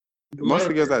Most of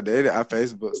the girls I dated, I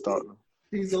Facebook stalked them.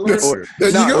 He's a Or, lurker.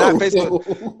 There no, you go. not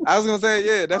Facebook. I was gonna say,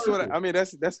 yeah, that's what I mean.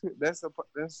 That's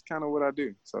kind of what I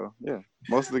do. So yeah,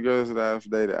 most of the girls that I've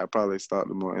dated, I probably stalked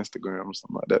them on Instagram or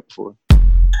something like that before.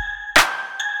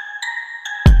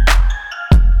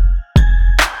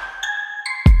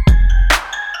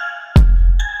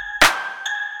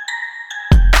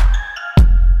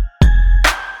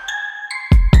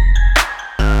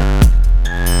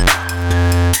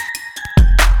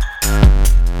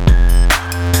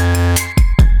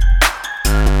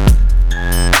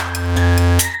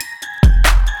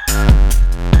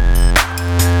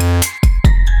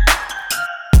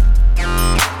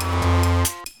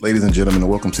 Ladies and gentlemen,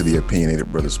 welcome to the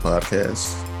Opinionated Brothers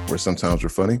podcast, where sometimes we're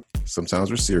funny, sometimes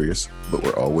we're serious, but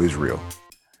we're always real.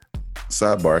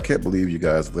 Sidebar, I can't believe you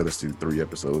guys let us do 3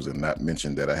 episodes and not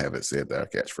mention that I haven't said our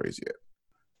catchphrase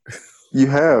yet. You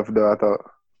have though, I thought.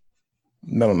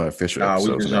 Not on the official Nah, we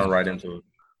episodes. just No. jump right into it.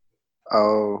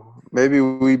 Oh, maybe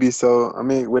we be so. I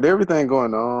mean, with everything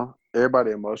going on,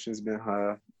 everybody's emotions been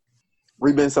high.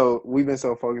 We've been so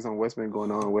focused on what's been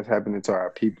going on, what's happening to our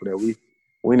people that we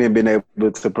ain't been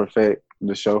able to perfect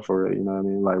the show for it. You know what I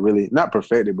mean? Like really, not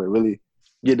perfect it, but really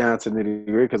get down to the nitty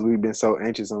gritty because we've been so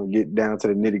anxious on get down to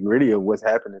the nitty gritty of what's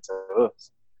happening to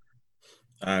us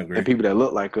I agree. and people that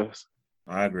look like us.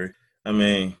 I agree. I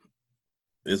mean,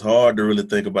 it's hard to really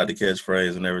think about the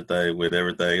catchphrase and everything with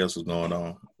everything else that's going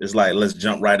on. It's like, let's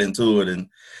jump right into it. And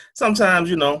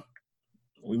sometimes, you know,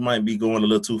 we might be going a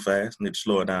little too fast. Need to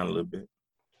slow it down a little bit.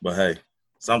 But hey,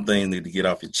 some things need to get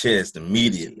off your chest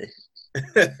immediately.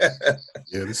 Yeah,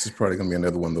 this is probably going to be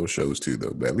another one of those shows too,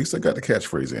 though. But at least I got the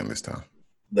catchphrase in this time.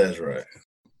 That's right.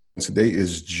 Today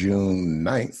is June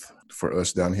 9th. For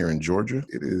us down here in Georgia,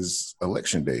 it is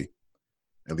election day,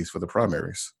 at least for the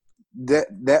primaries.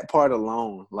 That part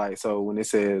alone, like, so when it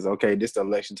says, okay, this the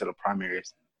election to the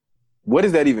primaries, what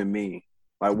does that even mean?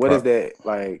 Like, what is that,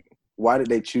 like, why did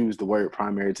they choose the word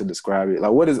primary to describe it?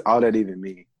 Like, what does all that even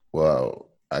mean? Well,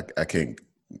 I can't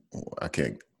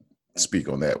speak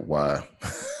on that. Why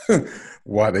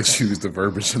they choose the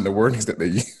verbiage and the wordings that they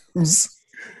use.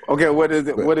 Okay, what is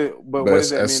it? But what does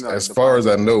that mean? As far as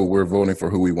I know, we're voting for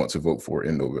who we want to vote for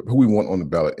in November, who we want on the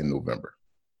ballot in November.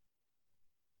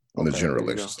 When the general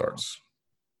election starts.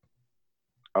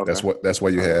 Okay. That's why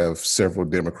you have several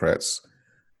Democrats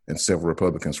and several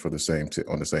Republicans for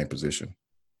on the same position,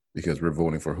 because we're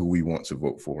voting for who we want to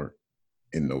vote for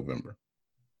in November.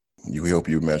 We hope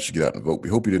you managed to get out and vote. We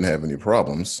hope you didn't have any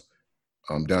problems.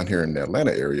 Down here in the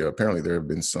Atlanta area, apparently there have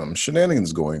been some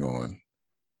shenanigans going on,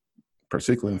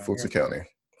 particularly in Fulton County,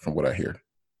 from what I hear.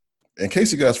 In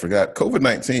case you guys forgot,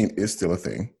 COVID-19 is still a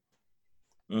thing.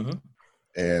 Mm-hmm.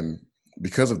 And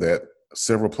because of that,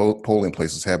 several polling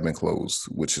places have been closed,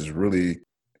 which is really,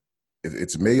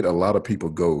 it's made a lot of people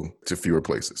go to fewer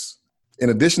places. In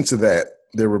addition to that,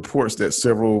 there are reports that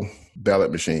several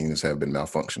ballot machines have been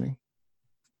malfunctioning.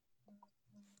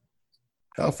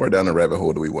 How far down the rabbit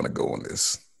hole do we want to go on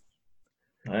this?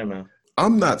 Hey, man.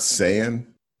 I'm not saying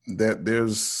that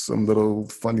there's some little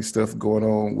funny stuff going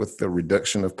on with the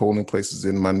reduction of polling places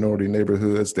in minority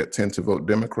neighborhoods that tend to vote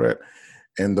Democrat,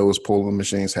 and those polling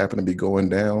machines happen to be going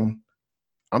down.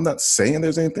 I'm not saying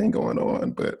there's anything going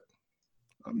on, but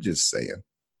I'm just saying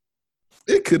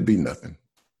it could be nothing.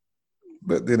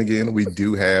 But then again, we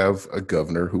do have a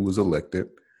governor who was elected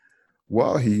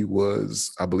while he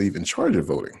was, I believe, in charge of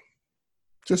voting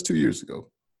just 2 years ago.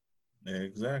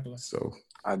 Exactly. So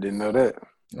I didn't know that.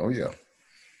 Oh, yeah.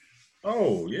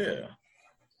 Oh, yeah.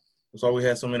 That's why we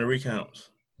had so many recounts.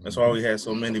 That's why we had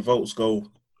so many votes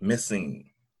go missing.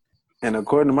 And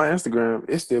according to my Instagram,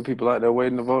 it's still people out there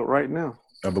waiting to vote right now.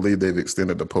 I believe they've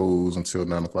extended the polls until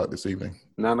 9 o'clock this evening.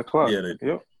 9 o'clock. Yeah,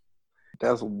 Yep.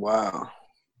 That's wild.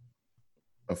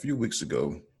 A few weeks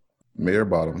ago, Mayor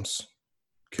Bottoms,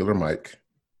 Killer Mike,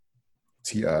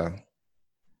 T.I.,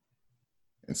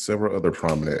 and several other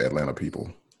prominent Atlanta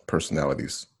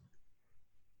personalities,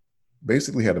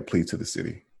 basically had a plea to the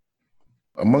city.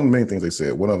 Among the main things they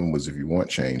said, one of them was, if you want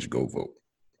change, go vote.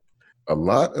 A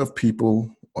lot of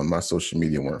people on my social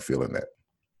media weren't feeling that.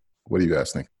 What do you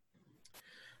guys think?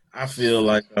 I feel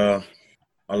like a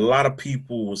lot of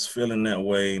people was feeling that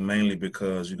way, mainly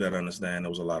because you got to understand there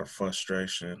was a lot of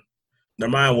frustration. Their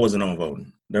mind wasn't on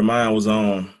voting. Their mind was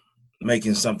on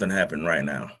making something happen right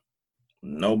now.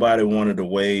 Nobody wanted to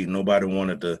wait. Nobody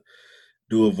wanted to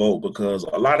do a vote, because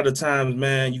a lot of the times,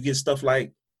 man, you get stuff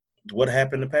like what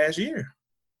happened the past year.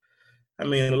 I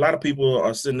mean, a lot of people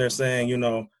are sitting there saying, you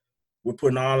know, we're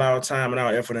putting all our time and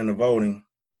our effort into voting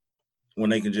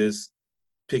when they can just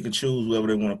pick and choose whoever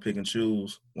they want to pick and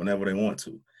choose whenever they want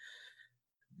to.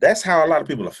 That's how a lot of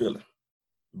people are feeling.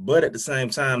 But at the same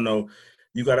time, though,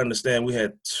 you got to understand we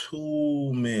had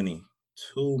too many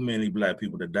black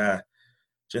people to die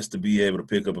just to be able to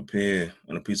pick up a pen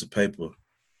and a piece of paper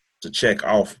to check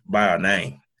off by a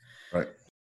name. Right.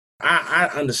 I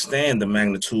understand the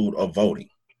magnitude of voting.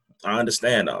 I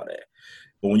understand all that.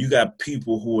 But when you got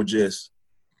people who are just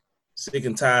sick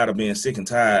and tired of being sick and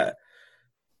tired,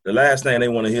 the last thing they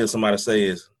want to hear somebody say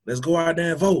is, let's go out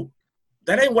there and vote.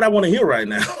 That ain't what I want to hear right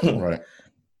now. Right.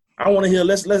 I want to hear,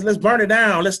 let's burn it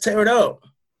down. Let's tear it up,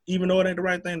 even though it ain't the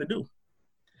right thing to do.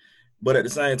 But at the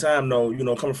same time, though,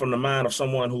 coming from the mind of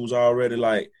someone who's already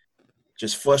like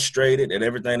just frustrated at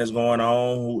everything that's going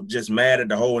on, who just mad at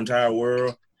the whole entire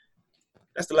world,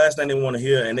 that's the last thing they want to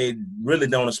hear. And they really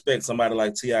don't expect somebody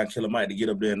like T.I. and Killer Mike to get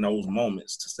up there in those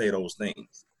moments to say those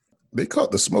things. They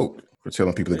caught the smoke for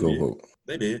telling people to go vote.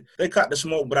 They did. They caught the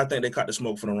smoke, but I think they caught the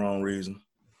smoke for the wrong reason.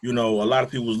 A lot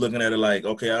of people was looking at it like,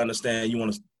 okay, I understand you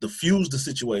want to diffuse the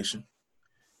situation.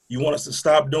 You want us to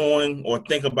stop doing or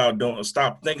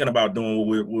stop thinking about doing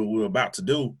what we're about to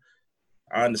do.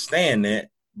 I understand that.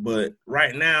 But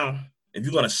right now, if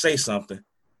you're going to say something,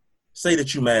 say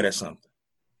that you're mad at something.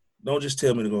 Don't just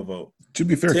tell me to go vote. To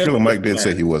be fair, Killer Mike did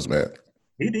say he was mad.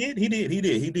 He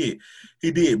did.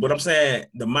 But I'm saying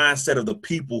the mindset of the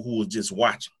people who was just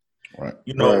watching. Right.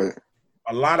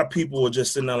 A lot of people were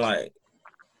just sitting there like,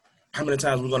 how many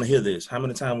times we're going to hear this? How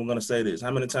many times we're going to say this?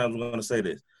 How many times we're going to say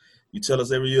this? You tell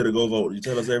us every year to go vote. You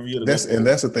tell us every year to go vote. And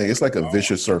that's the thing. It's like a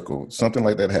vicious circle. Something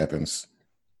like that happens.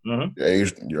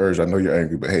 Mm-hmm. You urge, I know you're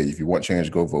angry, but hey, if you want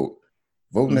change, go vote.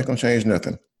 Voting ain't going to change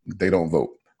nothing. They don't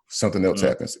vote. Something else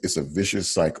happens. It's a vicious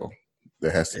cycle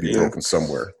that has to be broken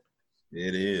somewhere.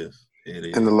 It is.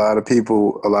 And a lot of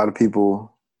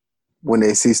people, when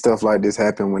they see stuff like this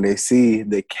happen, when they see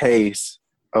the case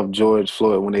of George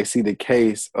Floyd, when they see the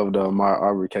case of the Ahmaud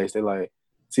Arbery case, they're like,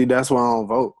 see, that's why I don't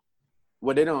vote.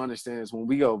 What they don't understand is when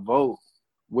we go vote,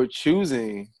 we're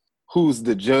choosing who's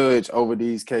the judge over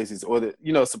these cases, or the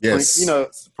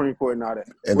Supreme Court and all that.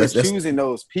 And we're choosing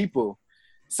those people.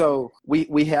 So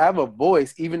we have a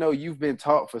voice, even though you've been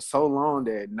taught for so long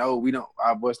that no, we don't.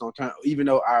 Our voice don't turn. Even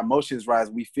though our emotions rise,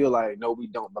 we feel like no, we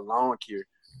don't belong here.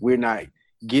 We're not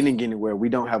getting anywhere. We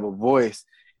don't have a voice.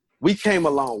 We came a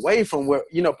long way from where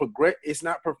progress. It's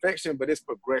not perfection, but it's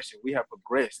progression. We have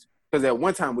progressed because at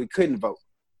one time we couldn't vote.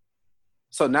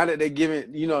 So now that they're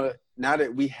giving, now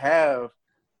that we have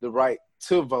the right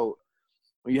to vote,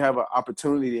 when you have an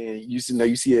opportunity and you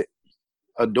see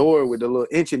a door with a little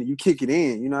inch in it, you kick it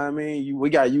in. You know what I mean? We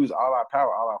got to use all our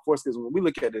power, all our force. Because when we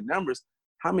look at the numbers,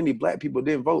 how many black people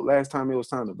didn't vote last time it was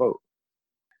time to vote?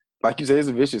 Like you said, it's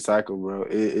a vicious cycle, bro.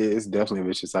 It's definitely a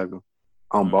vicious cycle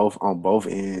on both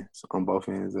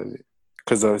ends of it.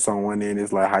 Because it's on one end,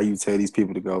 it's like how you tell these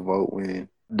people to go vote when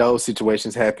those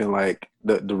situations happen, like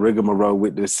the rigmarole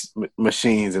with the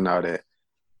machines and all that.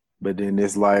 But then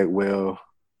it's like, well,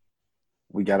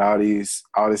 we got all this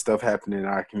stuff happening in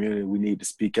our community. We need to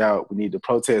speak out. We need to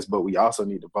protest, but we also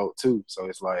need to vote too. So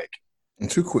it's like. And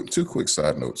two quick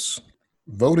side notes.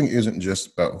 Voting isn't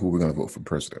just about who we're going to vote for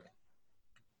president.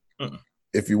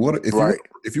 If you want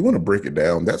to break it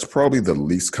down, that's probably the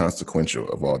least consequential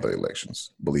of all the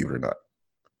elections, believe it or not.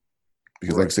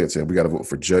 Because like I said, we got to vote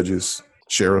for judges,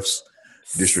 sheriffs,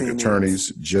 district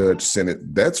attorneys, judge, senate.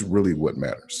 That's really what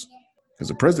matters. Because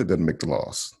the president doesn't make the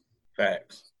laws.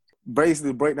 Facts.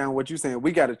 Basically, break down what you're saying.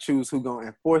 We got to choose who's going to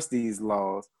enforce these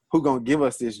laws, who's going to give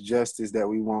us this justice that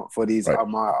we want for these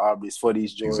Ahmaud Arbery's, for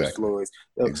these George Floyds.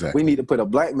 Exactly. We need to put a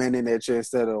black man in that chair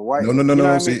instead of a white.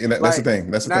 No. See, and that's the thing.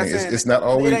 That's the thing. It's not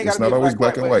always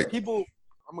black and white. People,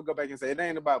 I'm going to go back and say it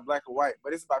ain't about black or white,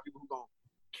 but it's about people who going to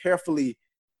carefully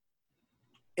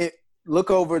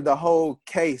look over the whole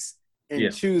case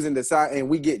and choose and decide, and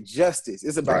we get justice.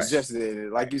 It's about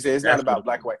justice. Like you said, it's not about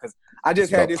black or white. Because I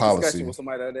just had this discussion with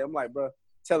somebody the other day. I'm like, bro,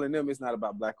 telling them it's not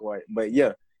about black or white. But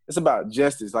yeah, it's about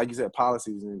justice. Like you said,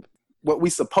 policies and what we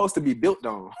supposed to be built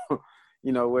on.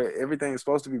 Where everything is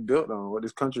supposed to be built on, what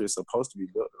this country is supposed to be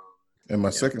built on. And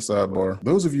my second sidebar,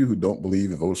 those of you who don't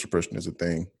believe that voter suppression is a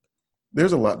thing,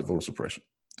 there's a lot to voter suppression.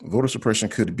 Voter suppression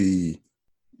could be,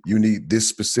 you need this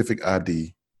specific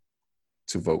ID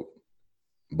to vote,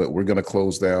 but we're going to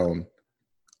close down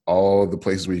all the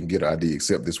places where you can get ID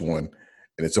except this one,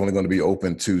 and it's only going to be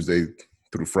open Tuesday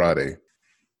through Friday.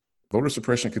 Voter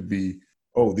suppression could be,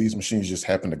 these machines just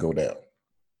happen to go down.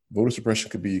 Voter suppression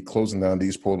could be closing down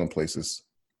these polling places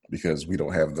because we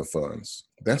don't have the funds.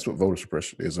 That's what voter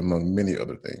suppression is, among many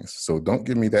other things. So don't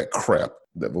give me that crap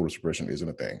that voter suppression isn't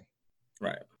a thing.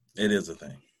 Right. It is a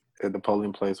thing. At the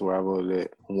polling place where I voted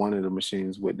at, one of the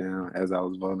machines went down as I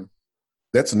was voting.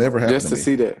 That's never happened just to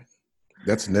see that.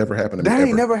 That's never happened to me That ain't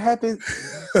ever. never happened.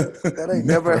 That ain't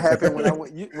never happened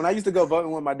when I used to go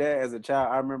voting with my dad as a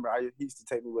child. I remember he used to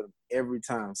take me with him every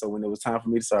time. So when it was time for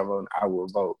me to start voting, I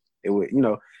would vote. It would,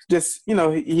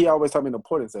 he always taught me the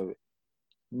importance of it.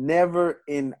 Never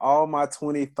in all my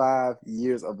 25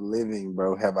 years of living,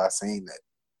 bro, have I seen that.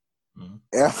 Mm-hmm.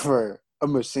 Ever a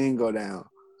machine go down.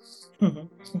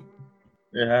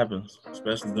 It happens,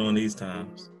 especially during these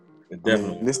times. It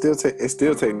definitely. I mean, it's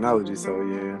still technology, so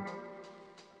yeah.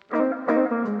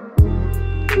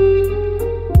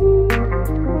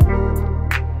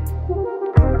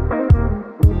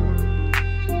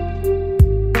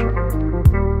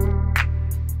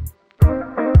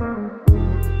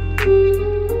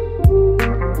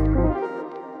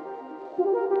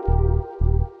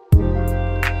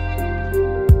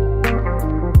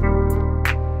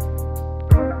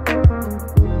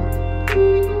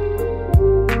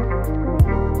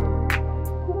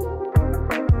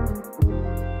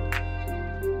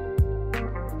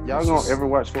 Y'all gonna ever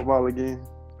watch football again?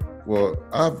 Well,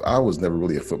 I was never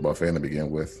really a football fan to begin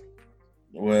with.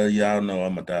 Well, y'all know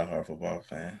I'm a diehard football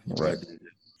fan. Right.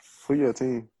 Who your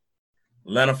team?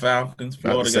 Atlanta Falcons,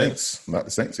 Florida Saints. Not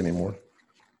the Saints anymore.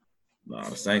 No,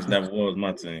 the Saints never was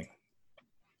my team.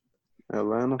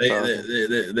 Atlanta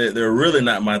Falcons. They're really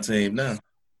not my team now.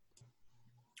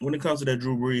 When it comes to that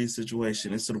Drew Brees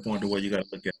situation, it's to the point where you got to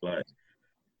look at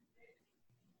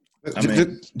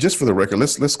just for the record,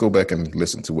 let's go back and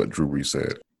listen to what Drew Brees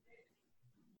said.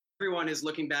 Everyone is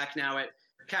looking back now at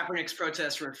Kaepernick's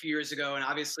protests from a few years ago, and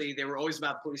obviously they were always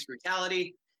about police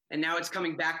brutality, and now it's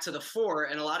coming back to the fore,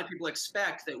 and a lot of people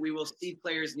expect that we will see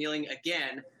players kneeling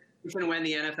again even when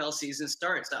the NFL season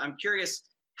starts. I'm curious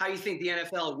how you think the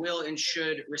NFL will and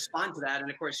should respond to that,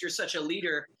 and of course, you're such a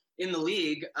leader in the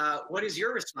league. What is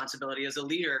your responsibility as a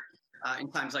leader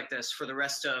in times like this for the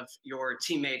rest of your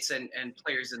teammates and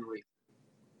players in the league?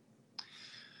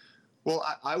 Well,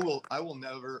 I will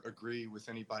never agree with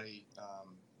anybody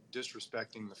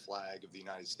disrespecting the flag of the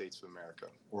United States of America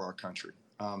or our country.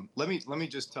 Let me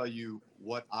just tell you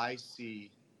what I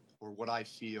see or what I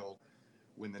feel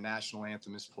when the national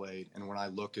anthem is played and when I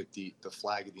look at the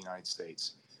flag of the United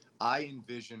States. I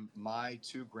envision my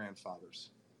two grandfathers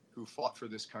who fought for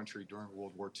this country during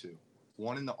World War II,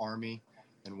 one in the Army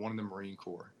and one in the Marine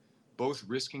Corps, both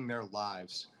risking their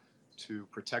lives to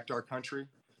protect our country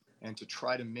and to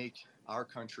try to make our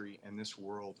country and this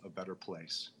world a better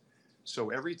place. So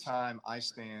every time I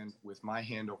stand with my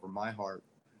hand over my heart,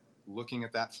 looking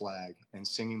at that flag and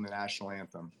singing the national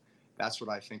anthem, that's what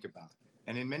I think about.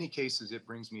 And in many cases, it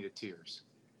brings me to tears,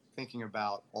 thinking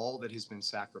about all that has been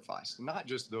sacrificed, not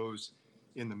just those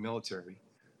in the military,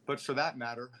 but for that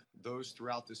matter, those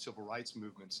throughout the civil rights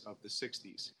movements of the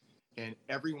 60s, and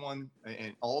everyone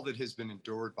and all that has been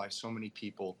endured by so many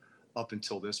people up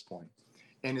until this point.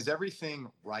 And is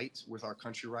everything right with our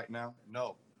country right now?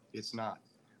 No, it's not.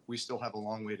 We still have a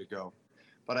long way to go.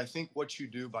 But I think what you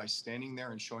do by standing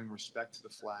there and showing respect to the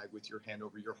flag with your hand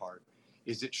over your heart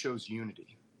is it shows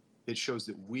unity. It shows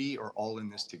that we are all in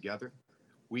this together.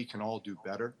 We can all do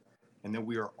better, and that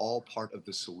we are all part of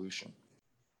the solution.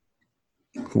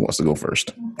 Who wants to go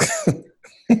first?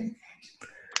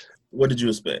 What did you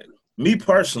expect? Me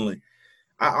personally,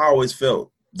 I always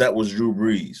felt that was Drew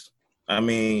Brees. I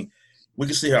mean, we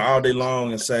can sit here all day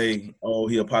long and say, oh,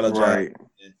 he apologized. Right.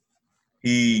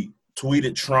 He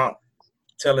tweeted Trump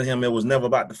telling him it was never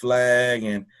about the flag.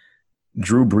 And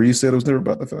Drew Brees said it was never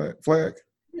about the flag?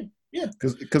 Yeah.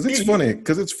 Because it's funny.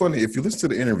 Because it's funny. If you listen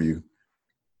to the interview,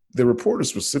 the reporter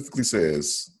specifically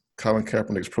says Colin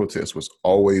Kaepernick's protest was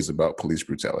always about police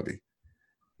brutality.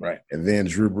 Right. And then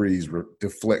Drew Brees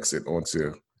deflects it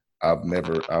onto I'll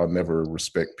never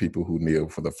respect people who kneel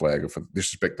for the flag or for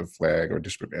disrespect the flag or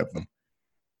disrespect the anthem.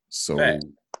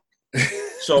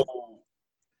 So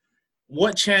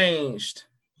what changed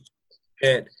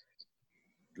at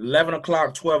 11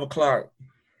 o'clock, 12 o'clock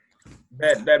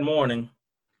that morning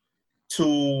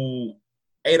to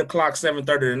 8 o'clock, 7:30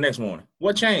 the next morning?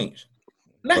 What changed?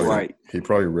 Nothing. Right. He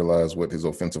probably realized what his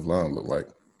offensive line looked like.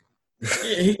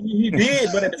 Yeah, he did,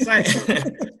 but at the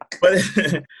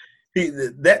same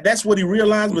that's what he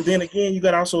realized. But then again, you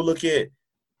got to also look at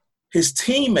his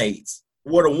teammates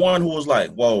were the one who was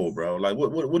like, whoa, bro, like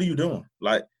what are you doing?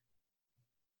 Like,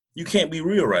 you can't be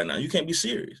real right now. You can't be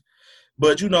serious.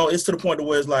 But, it's to the point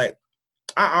where it's like,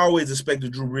 I always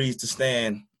expected Drew Brees to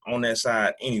stand on that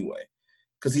side anyway,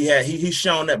 because he's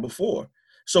shown that before.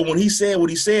 So when he said what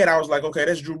he said, I was like, okay,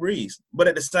 that's Drew Brees. But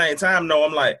at the same time, no,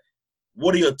 I'm like,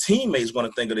 what are your teammates going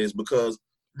to think of this? Because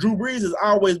Drew Brees has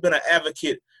always been an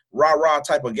advocate, rah-rah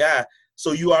type of guy.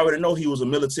 So you already know he was a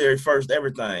military first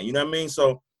everything. You know what I mean?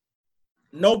 So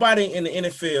nobody in the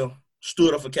NFL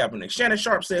stood up for Kaepernick. Shannon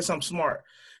Sharp said something smart.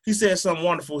 He said something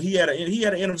wonderful. He had an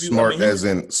interview.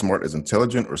 Smart as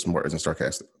intelligent or smart as in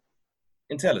sarcastic?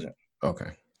 Intelligent.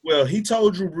 Okay. Well, he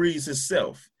told Drew Brees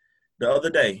himself the other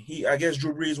day. I guess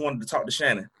Drew Brees wanted to talk to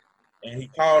Shannon, and he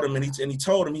called him and he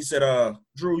told him, he said,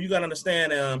 Drew, you gotta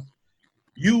understand,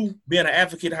 you being an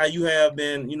advocate, how you have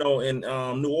been, in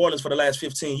New Orleans for the last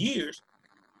 15 years,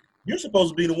 you're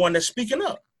supposed to be the one that's speaking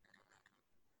up.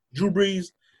 Drew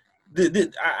Brees,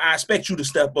 I expect you to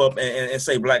step up and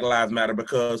say Black Lives Matter,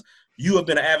 because you have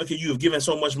been an advocate. You have given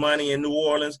so much money in New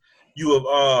Orleans. You have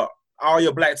all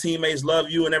your black teammates love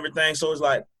you and everything. So it's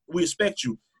like, we expect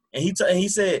you. And he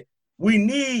said, we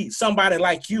need somebody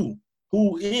like you,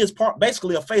 who is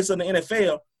basically a face of the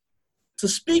NFL, to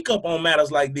speak up on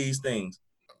matters like these things.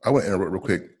 I want to interrupt real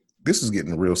quick. This is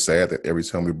getting real sad that every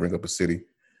time we bring up a city,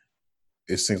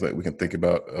 it seems like we can think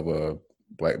about a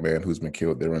black man who's been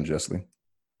killed there unjustly.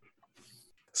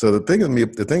 So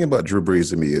the thing about Drew Brees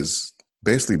to me is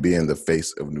basically being the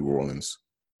face of New Orleans,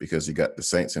 because you got the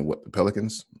Saints and the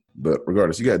Pelicans. But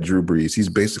regardless, you got Drew Brees. He's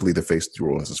basically the face of New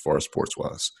Orleans as far as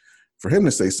sports-wise. For him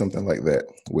to say something like that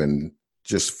when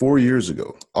just 4 years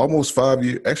ago, almost 4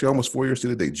 years to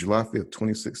the day, July 5th,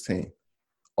 2016,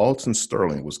 Alton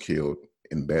Sterling was killed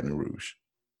in Baton Rouge.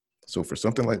 So for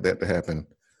something like that to happen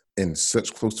in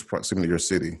such close proximity to your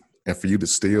city, and for you to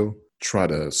still try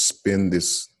to spin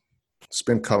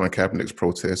Colin Kaepernick's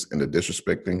protest into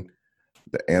disrespecting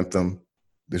the anthem,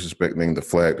 disrespecting the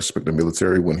flag, disrespecting the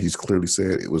military, when he's clearly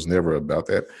said it was never about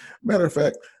that. Matter of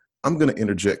fact, I'm going to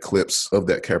interject clips of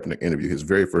that Kaepernick interview, his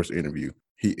very first interview.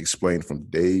 He explained from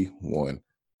day one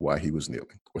why he was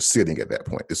kneeling, or sitting at that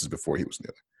point. This is before he was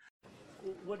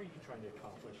kneeling. What are you trying to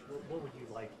accomplish? What would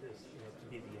you like this to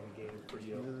be the end game for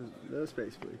you? That's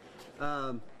basically.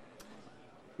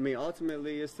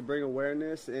 Ultimately, it's to bring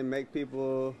awareness and make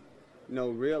people,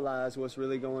 realize what's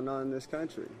really going on in this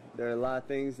country. There are a lot of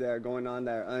things that are going on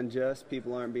that are unjust.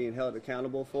 People aren't being held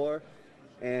accountable for,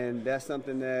 and that's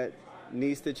something that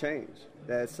needs to change.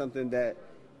 That's something that,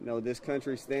 this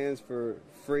country stands for: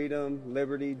 freedom,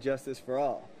 liberty, justice for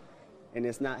all, and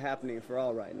it's not happening for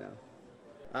all right now.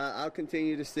 I'll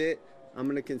continue to sit. I'm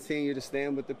going to continue to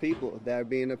stand with the people that are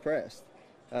being oppressed.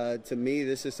 To me,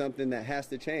 this is something that has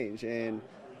to change, and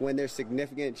when there's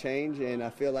significant change, and I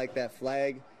feel like that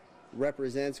flag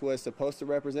represents what it's supposed to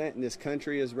represent, and this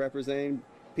country is representing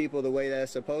people the way that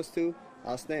it's supposed to,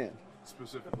 I'll stand.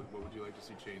 Specifically, what would you like to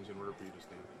see change in order for you to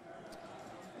stand?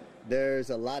 There's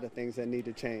a lot of things that need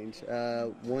to change.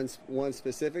 One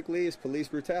specifically is police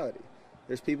brutality.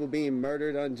 There's people being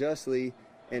murdered unjustly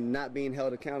and not being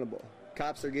held accountable.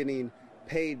 Cops are getting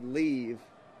paid leave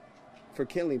for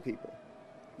killing people.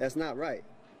 That's not right.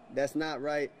 That's not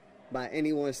right by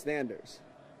anyone's standards.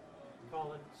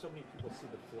 Colin, so many people see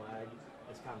the flag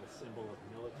as kind of a symbol of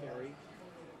military.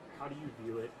 How do you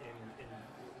view it, and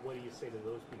what do you say to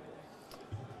those people?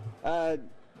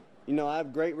 I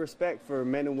have great respect for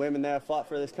men and women that have fought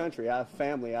for this country. I have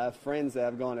family, I have friends that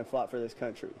have gone and fought for this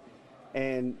country.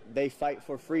 And they fight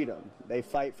for freedom. They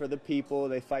fight for the people.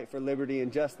 They fight for liberty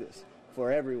and justice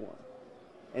for everyone.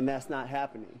 And that's not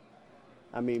happening.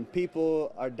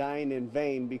 People are dying in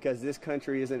vain because this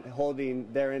country isn't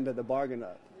holding their end of the bargain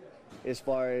up as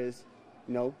far as,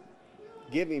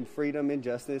 giving freedom and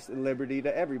justice and liberty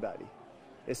to everybody.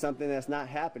 It's something that's not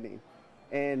happening.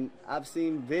 And I've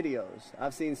seen videos,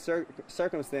 I've seen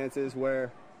circumstances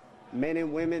where men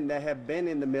and women that have been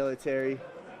in the military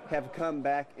have come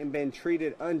back and been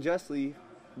treated unjustly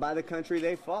by the country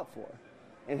they fought for,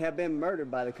 and have been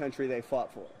murdered by the country they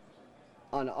fought for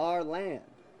on our land.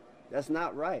 That's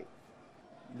not right.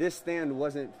 This stand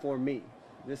wasn't for me.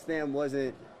 This stand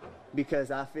wasn't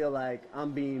because I feel like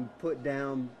I'm being put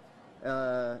down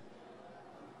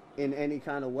in any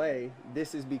kind of way.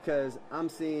 This is because I'm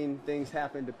seeing things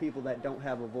happen to people that don't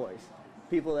have a voice,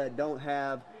 people that don't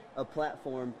have a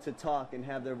platform to talk and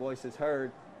have their voices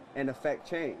heard and affect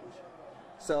change.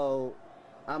 So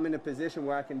I'm in a position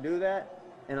where I can do that,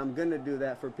 and I'm going to do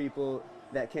that for people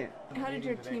that can't. How did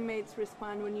your teammates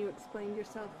respond when you explained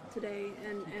yourself today,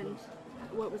 and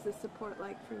what was the support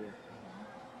like for you?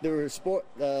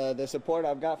 The support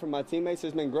I've got from my teammates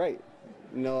has been great.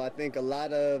 I think a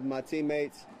lot of my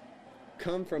teammates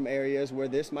come from areas where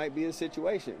this might be a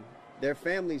situation. Their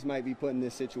families might be put in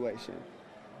this situation.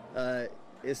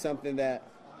 It's something that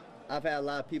I've had a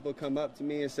lot of people come up to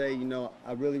me and say,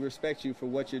 I really respect you for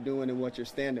what you're doing and what you're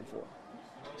standing for.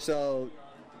 So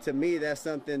to me, that's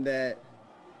something that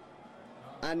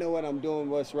I know what I'm doing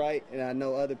what's right, and I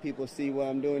know other people see what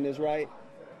I'm doing is right.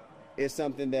 It's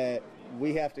something that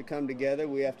we have to come together,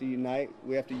 we have to unite,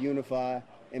 we have to unify,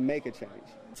 and make a change.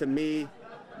 To me,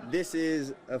 this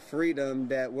is a freedom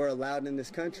that we're allowed in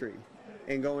this country.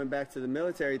 And going back to the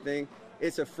military thing,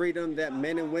 it's a freedom that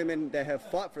men and women that have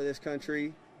fought for this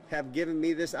country have given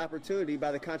me this opportunity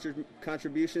by the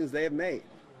contributions they have made.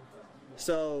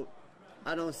 So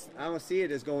I don't see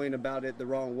it as going about it the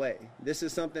wrong way. This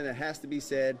is something that has to be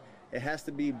said. It has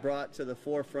to be brought to the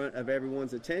forefront of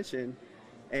everyone's attention.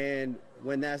 And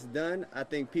when that's done, I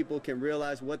think people can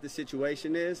realize what the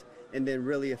situation is and then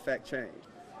really affect change.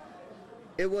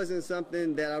 It wasn't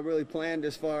something that I really planned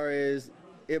as far as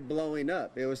it blowing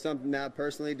up. It was something that I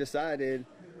personally decided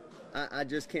I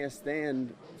just can't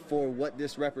stand for what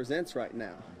this represents right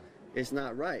now. It's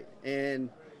not right. And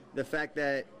the fact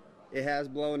that it has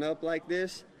blown up like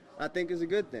this, I think is a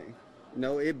good thing. You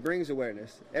know, it brings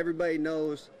awareness. Everybody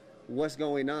knows what's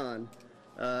going on,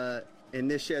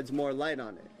 and this sheds more light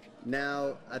on it.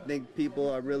 Now, I think people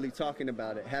are really talking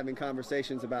about it, having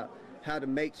conversations about how to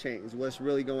make change, what's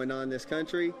really going on in this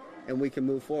country, and we can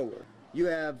move forward. You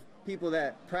have people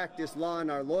that practice law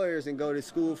and are lawyers and go to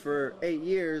school for 8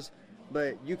 years,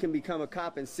 but you can become a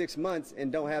cop in 6 months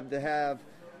and don't have to have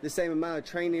the same amount of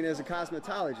training as a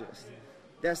cosmetologist.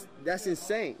 That's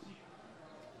insane.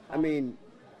 I mean,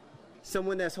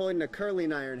 someone that's holding a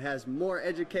curling iron has more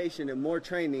education and more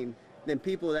training than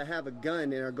people that have a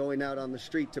gun and are going out on the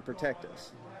street to protect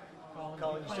us.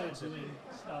 Colin, do you plan on doing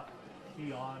stuff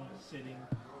beyond sitting?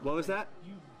 What was that?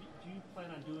 Do you plan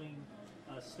on doing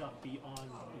stuff beyond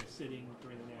sitting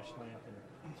during the national anthem,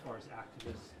 as far as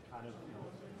activists kind of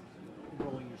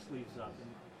rolling your sleeves up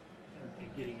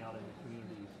and getting out in the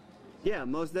communities? Yeah,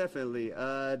 most definitely.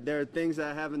 There are things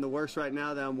that I have in the works right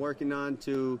now that I'm working on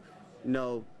to,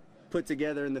 put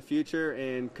together in the future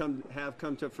and come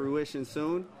to fruition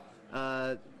soon.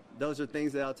 Those are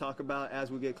things that I'll talk about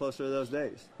as we get closer to those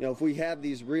days. If we have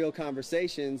these real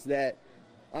conversations that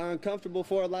are uncomfortable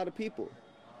for a lot of people,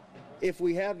 if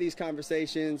we have these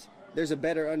conversations, there's a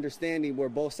better understanding where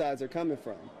both sides are coming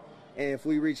from. And if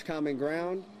we reach common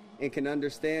ground and can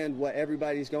understand what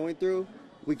everybody's going through,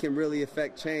 we can really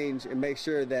affect change and make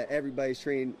sure that everybody's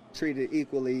treated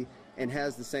equally and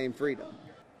has the same freedom.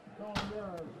 Colin, there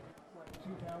are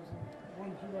 2,000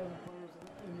 players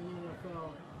in the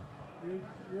NFL.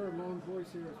 You're a lone voice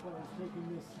here as far as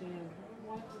taking this stand.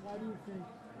 Why do you think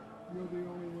you're the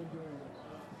only one doing this?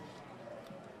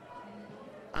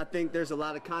 I think there's a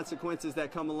lot of consequences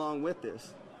that come along with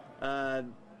this.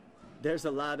 There's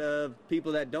a lot of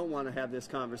people that don't want to have this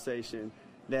conversation,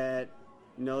 that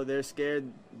they're scared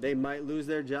they might lose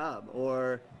their job,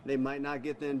 or they might not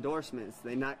get the endorsements.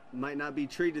 They might not be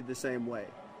treated the same way.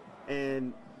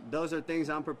 And those are things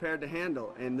I'm prepared to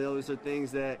handle, and those are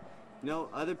things that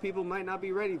other people might not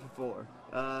be ready for.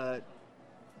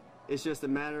 It's just a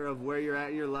matter of where you're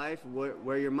at in your life,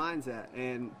 where your mind's at.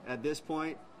 And at this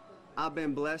point, I've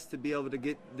been blessed to be able to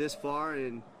get this far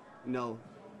and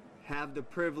have the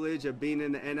privilege of being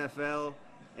in the NFL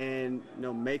and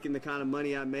making the kind of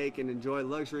money I make and enjoy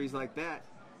luxuries like that.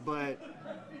 But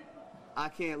I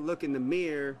can't look in the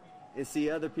mirror and see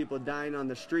other people dying on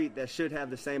the street that should have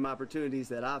the same opportunities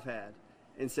that I've had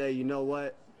and say, you know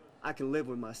what, I can live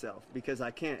with myself, because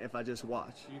I can't if I just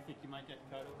watch. Do you think you might get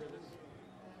cut over this?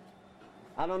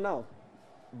 I don't know.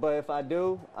 But if I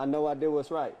do, I know I did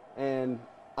what's right. And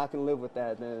I can live with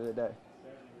that at the end of the day.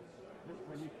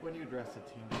 When you addressed the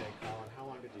team today, Colin, how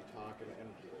long did you talk, and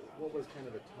what was kind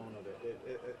of the tone of it?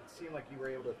 It seemed like you were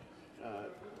able to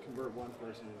convert one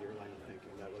person into your line of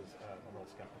thinking that was a little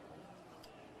skeptical.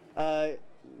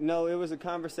 No, it was a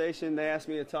conversation. They asked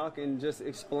me to talk and just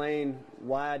explain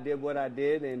why I did what I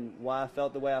did and why I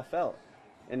felt the way I felt.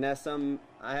 And that's I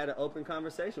had an open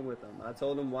conversation with them. I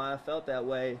told them why I felt that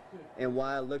way and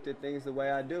why I looked at things the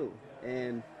way I do.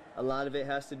 And a lot of it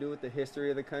has to do with the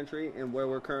history of the country and where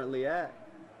we're currently at.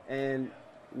 And,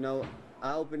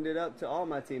 I opened it up to all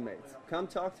my teammates. Come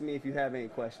talk to me if you have any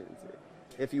questions.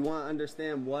 If you want to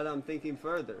understand what I'm thinking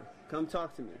further, come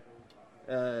talk to me.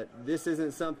 This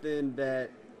isn't something that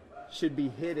should be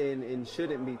hidden and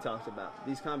shouldn't be talked about.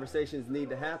 These conversations need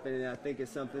to happen, and I think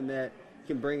it's something that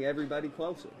can bring everybody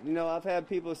closer. I've had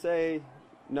people say,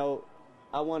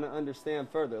 I want to understand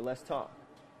further. Let's talk.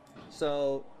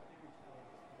 So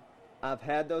I've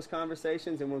had those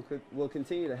conversations, and we'll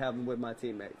continue to have them with my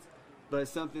teammates. But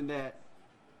it's something that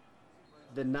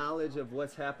the knowledge of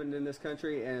what's happened in this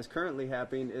country and is currently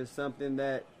happening is something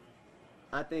that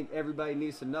I think everybody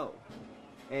needs to know.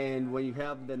 And when you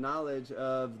have the knowledge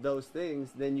of those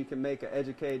things, then you can make an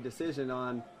educated decision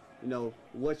on,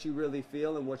 what you really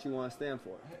feel and what you want to stand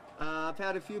for. I've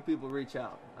had a few people reach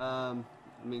out.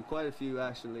 Quite a few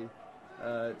actually,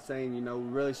 saying, we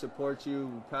really support you.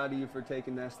 We're proud of you for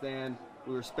taking that stand.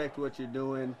 We respect what you're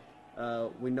doing.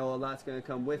 We know a lot's going to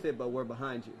come with it, but we're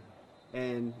behind you.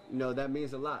 And, you know, that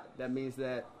means a lot. That means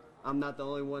that I'm not the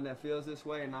only one that feels this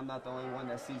way, and I'm not the only one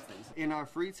that sees things. In our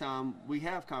free time, we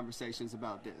have conversations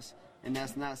about this, and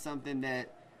that's not something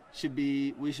that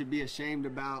we should be ashamed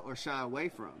about or shy away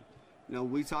from. You know,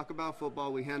 we talk about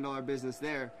football, we handle our business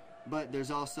there, but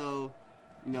there's also,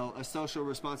 you know, a social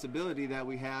responsibility that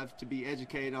we have to be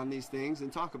educated on these things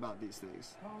and talk about these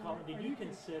things. Colin, did you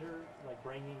consider like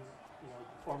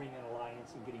forming an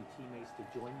alliance and getting teammates to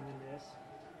join you in this?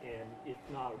 And if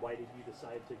not, why did you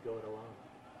decide to go it alone?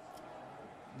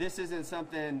 This isn't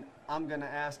something I'm going to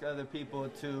ask other people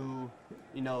to,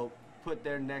 you know, put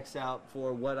their necks out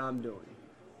for what I'm doing.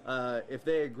 If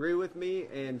they agree with me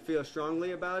and feel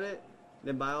strongly about it,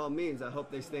 then by all means, I hope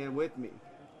they stand with me.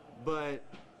 But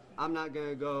I'm not going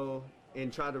to go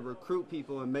and try to recruit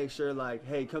people and make sure like,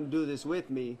 hey, come do this with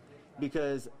me,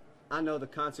 because I know the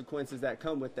consequences that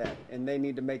come with that, and they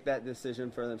need to make that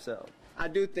decision for themselves. I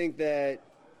do think that,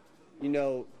 you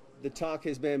know, the talk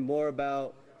has been more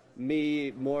about me,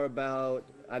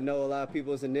 I know a lot of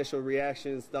people's initial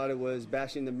reactions thought it was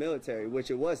bashing the military,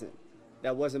 which it wasn't.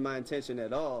 That wasn't my intention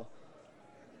at all.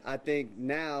 I think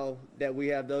now that we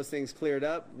have those things cleared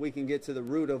up, we can get to the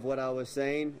root of what I was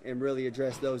saying and really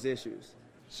address those issues.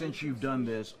 Since you've done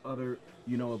this, other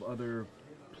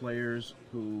players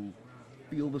who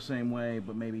feel the same way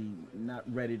but maybe not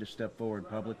ready to step forward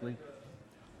publicly?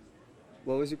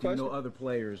 What was your question? You know other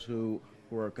players who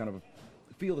are kind of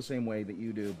feel the same way that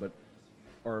you do but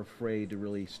are afraid to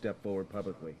really step forward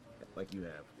publicly like you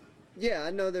have? Yeah, I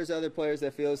know there's other players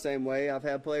that feel the same way. I've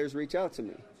had players reach out to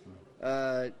me.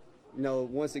 You know,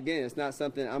 once again, it's not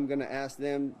something I'm going to ask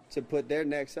them to put their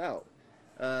necks out.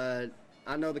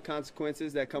 I know the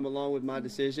consequences that come along with my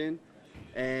decision,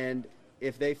 and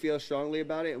if they feel strongly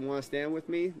about it and want to stand with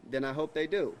me, then I hope they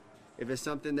do. If it's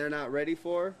something they're not ready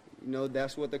for, you know,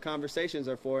 that's what the conversations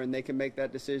are for, and they can make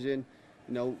that decision,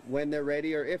 you know, when they're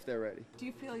ready or if they're ready. Do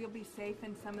you feel you'll be safe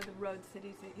in some of the road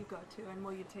cities that you go to, and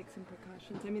will you take some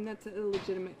precautions? I mean, that's a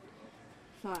legitimate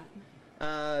thought.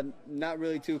 Not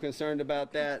really too concerned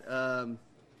about that.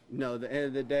 No, at the end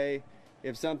of the day,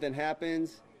 if something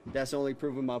happens, that's only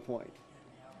proving my point.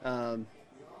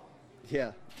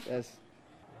 Yeah, that's...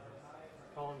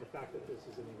 Colin, the fact that this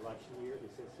is an election year,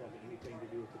 does this have anything to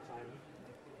do with the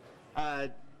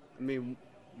timing? I mean,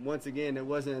 once again, it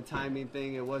wasn't a timing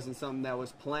thing. It wasn't something that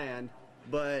was planned.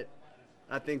 But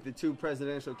I think the two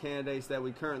presidential candidates that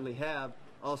we currently have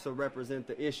also represent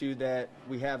the issue that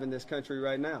we have in this country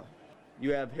right now.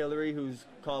 You have Hillary, who's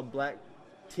called black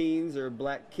teens or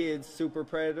black kids super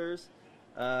predators.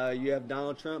 You have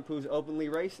Donald Trump, who's openly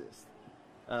racist.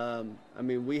 I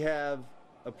mean, we have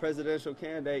a presidential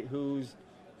candidate who's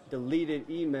deleted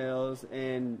emails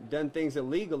and done things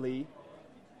illegally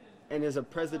and is a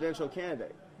presidential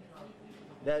candidate.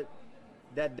 That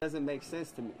doesn't make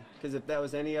sense to me, because if that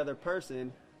was any other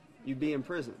person, you'd be in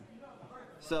prison.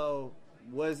 So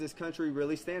what is this country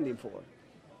really standing for?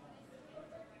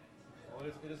 Well,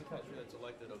 it is a country that's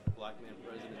elected a black man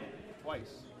president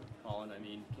twice, Colin. I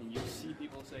mean, can you see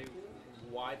people say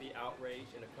why the outrage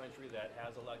in a country that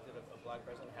has elected a black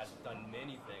president, has done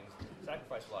many things,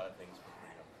 sacrificed a lot of things for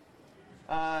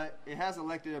freedom? It has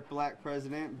elected a black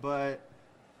president, but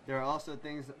there are also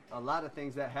a lot of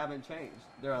things that haven't changed.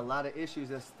 There are a lot of issues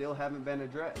that still haven't been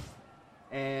addressed.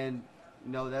 And,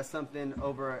 you know, that's something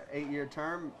over an 8-year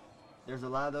term. There's a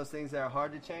lot of those things that are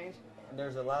hard to change. And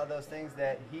there's a lot of those things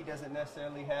that he doesn't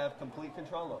necessarily have complete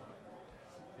control over.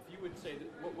 If you would say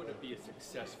that, what would it be a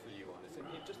success for you on this?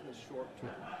 I mean, just in the short term.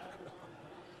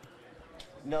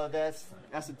 No, that's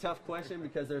a tough question,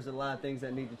 because there's a lot of things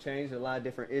that need to change, a lot of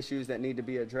different issues that need to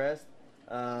be addressed.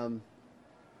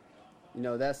 You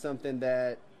know, that's something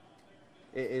that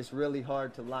it's really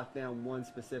hard to lock down one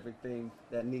specific thing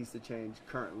that needs to change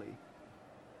currently.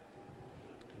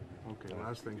 Okay,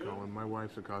 last thing, Colin. My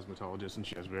wife's a cosmetologist, and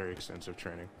she has very extensive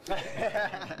training.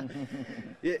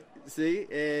 Yeah, see,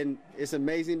 and it's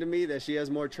amazing to me that she has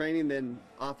more training than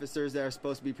officers that are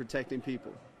supposed to be protecting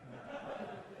people.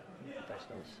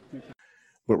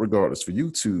 But regardless, for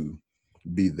you to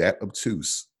be that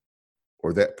obtuse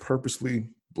or that purposely,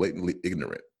 blatantly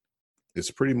ignorant,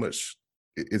 it's pretty much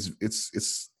it's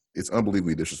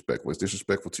unbelievably disrespectful. It's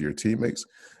disrespectful to your teammates.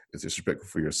 It's disrespectful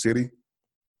for your city.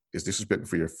 It's disrespectful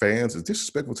for your fans. It's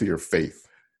disrespectful to your faith.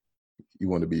 You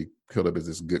want to be held up as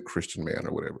this good Christian man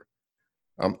or whatever.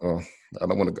 I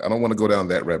don't want to go down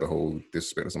that rabbit hole,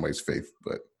 disrespecting somebody's faith.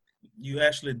 But you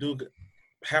actually do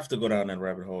have to go down that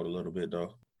rabbit hole a little bit,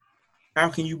 though. How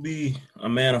can you be a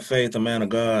man of faith, a man of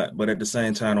God, but at the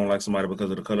same time don't like somebody because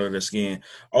of the color of their skin?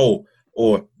 Oh,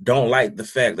 or don't like the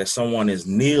fact that someone is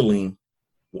kneeling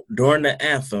during the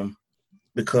anthem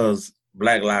because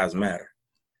Black Lives Matter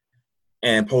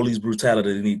and police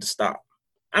brutality need to stop.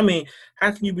 I mean,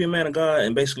 how can you be a man of God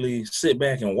and basically sit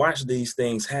back and watch these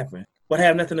things happen, but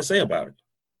have nothing to say about it?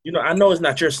 You know, I know it's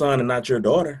not your son and not your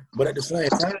daughter, but at the same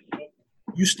time,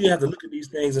 you still have to look at these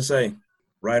things and say,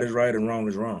 right is right and wrong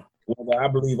is wrong. Whether I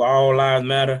believe all lives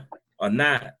matter or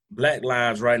not, Black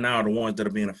lives right now are the ones that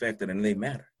are being affected, and they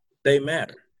matter. They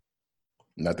matter.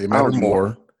 Not they matter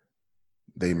more.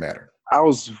 They matter. I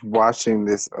was watching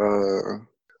this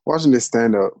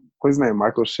stand up. What's his name?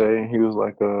 Michael Shea. He was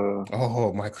like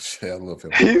oh, Michael Shea, I love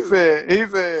him. He said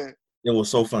it was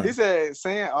so funny. He said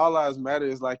saying all lives matter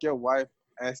is like your wife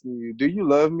asking you, do you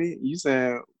love me? You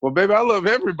saying, well, baby, I love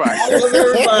everybody. I love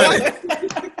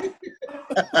everybody.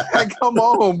 Like, come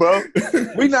on, bro.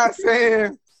 We not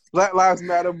saying Black lives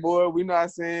matter more. We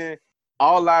not saying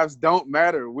all lives don't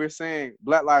matter. We're saying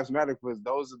Black lives matter because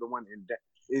those are the ones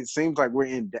it seems like we're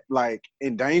in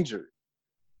danger.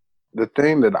 The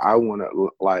thing that I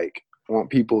want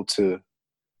people to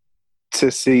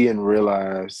see and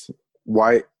realize,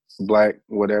 white, black,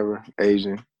 whatever,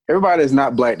 Asian, everybody that's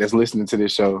not black that's listening to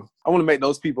this show, I want to make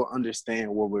those people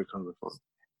understand where we're coming from.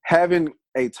 Having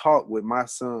a talk with my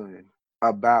son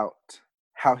about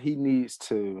how he needs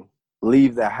to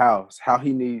leave the house, how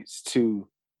he needs to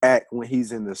act when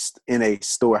he's in a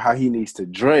store, how he needs to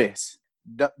dress,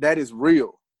 that is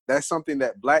real. That's something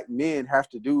that black men have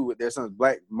to do with their sons.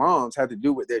 Black moms have to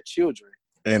do with their children.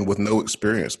 And with no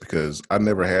experience, because I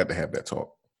never had to have that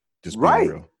talk. Just being right.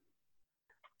 real.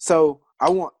 So I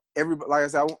want everybody, like I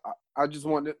said, I just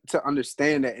want to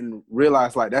understand that and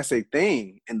realize like that's a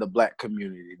thing in the black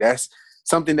community. That's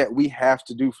something that we have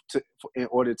to do in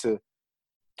order to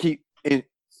keep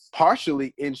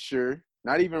partially ensure,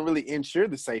 not even really ensure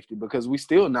the safety, because we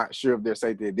still not sure of their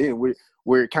safety. Then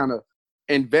we're kind of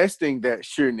investing that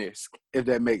sureness, if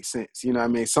that makes sense. You know what I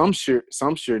mean? Some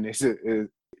sureness is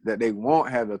that they won't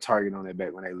have a target on their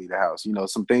back when they leave the house. You know,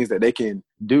 some things that they can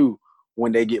do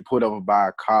when they get put over by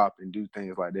a cop and do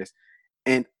things like this.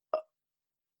 And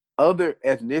other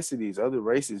ethnicities, other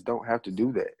races don't have to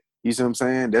do that. You see what I'm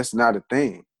saying? That's not a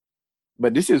thing.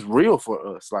 But this is real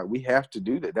for us. Like, we have to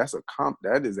do that.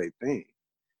 That is a thing.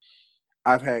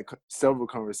 I've had several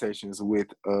conversations with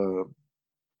a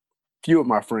few of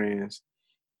my friends.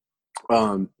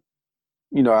 You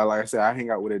know, like I said, I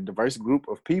hang out with a diverse group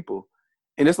of people.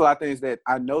 And there's a lot of things that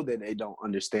I know that they don't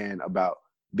understand about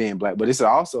being black. But it's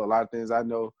also a lot of things I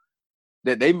know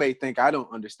that they may think I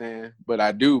don't understand, but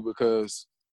I do, because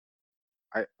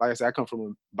like I said, I come from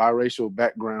a biracial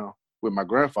background with my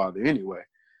grandfather anyway.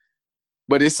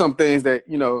 But it's some things that,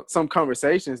 you know, some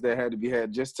conversations that had to be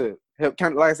had just to help,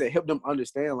 kind of, like I said, help them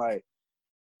understand, like,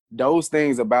 those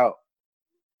things about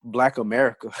Black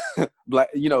America,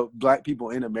 black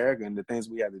people in America, and the things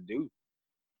we have to do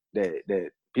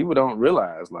that people don't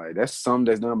realize. Like, that's something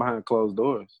that's done behind closed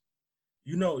doors.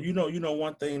 You know,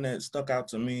 one thing that stuck out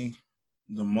to me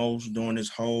the most during this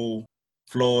whole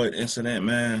Floyd incident,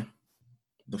 man,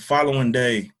 the following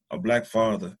day, a black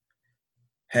father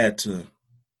had to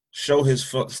show his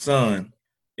son,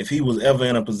 if he was ever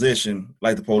in a position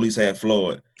like the police had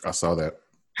Floyd. I saw that.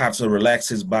 How to relax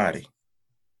his body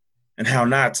and how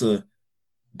not to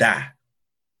die.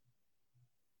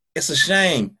 It's a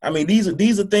shame. I mean, these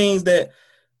are things that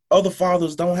other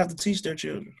fathers don't have to teach their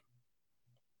children.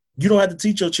 You don't have to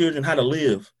teach your children how to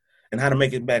live and how to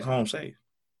make it back home safe.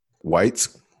 White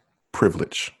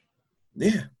privilege.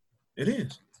 Yeah, it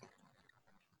is.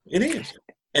 It is.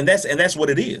 And that's what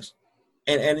it is.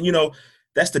 And you know,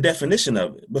 that's the definition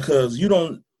of it, because you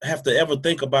don't have to ever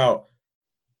think about,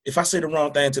 if I say the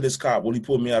wrong thing to this cop, will he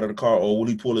pull me out of the car, or will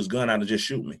he pull his gun out and just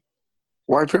shoot me?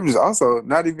 White privilege also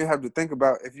not even have to think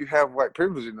about if you have white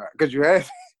privilege or not, because you have.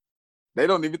 They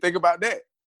don't even think about that.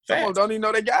 Some of them don't even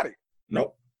know they got it.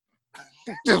 Nope.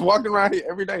 Just walking around here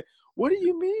every day. What do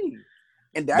you mean?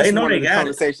 And that's they know one they of the got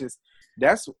conversations.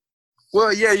 Yeah.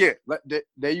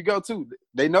 There you go too.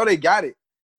 They know they got it.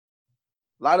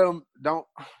 A lot of them don't.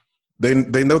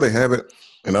 They know they have it,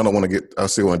 and I don't want to get. I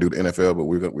still want to do the NFL, but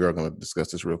we are going to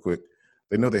discuss this real quick.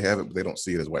 They know they have it, but they don't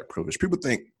see it as white privilege. People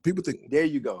think. There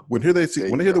you go. When they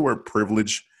hear the word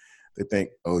privilege, they think,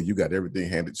 oh, you got everything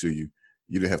handed to you.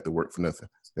 You didn't have to work for nothing.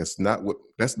 That's not what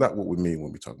we mean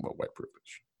when we talk about white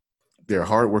privilege. There are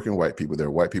hardworking white people. There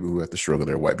are white people who have to struggle.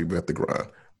 There are white people who have to grind.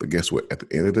 But guess what? At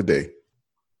the end of the day,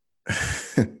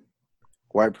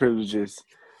 white privilege is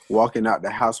walking out the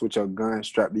house with your gun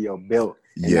strapped to your belt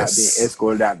and yes, not being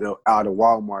escorted out of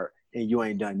Walmart, and you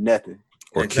ain't done nothing.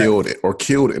 Or killed in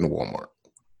Walmart.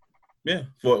 Yeah,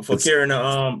 for carrying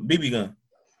a BB gun.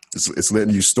 It's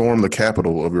letting you storm the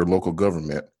capital of your local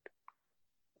government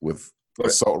with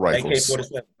assault rifles.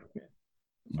 AK-47.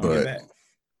 But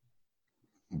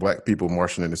black people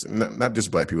marching in this, not just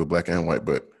black people, black and white,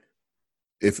 but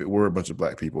if it were a bunch of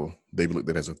black people, they would look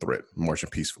at it as a threat, marching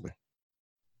peacefully.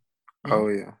 Oh,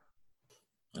 yeah.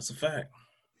 That's a fact.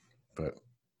 But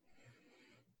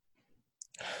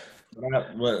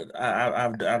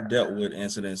I've dealt with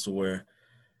incidents where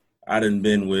I done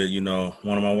been with, you know,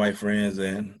 one of my white friends,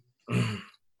 and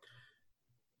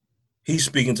he's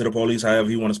speaking to the police however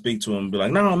he want to speak to him, be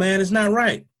like, no, man, it's not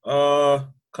right.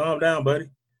 Calm down, buddy.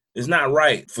 It's not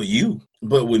right for you.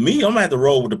 But with me, I'm going to have to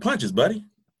roll with the punches, buddy.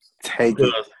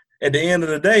 Because at the end of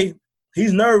the day,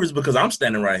 he's nervous because I'm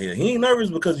standing right here. He ain't nervous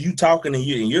because you talking and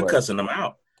you're cussing him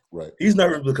out. Right. He's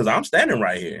nervous because I'm standing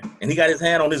right here. And he got his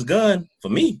hand on his gun for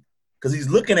me because he's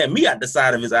looking at me out the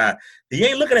side of his eye. He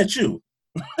ain't looking at you.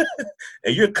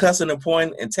 And you're cussing and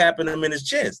pointing and tapping him in his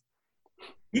chest.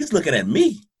 He's looking at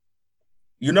me.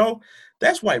 You know,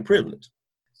 that's white privilege.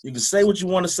 You can say what you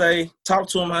want to say, talk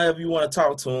to him however you want to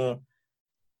talk to him,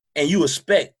 and you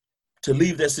expect to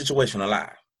leave that situation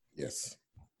alive. Yes.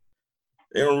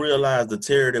 They don't realize the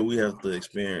terror that we have to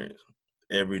experience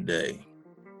every day.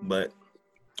 But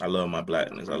I love my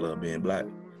blackness. I love being black.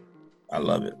 I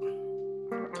love it.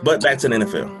 But back to the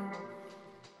NFL.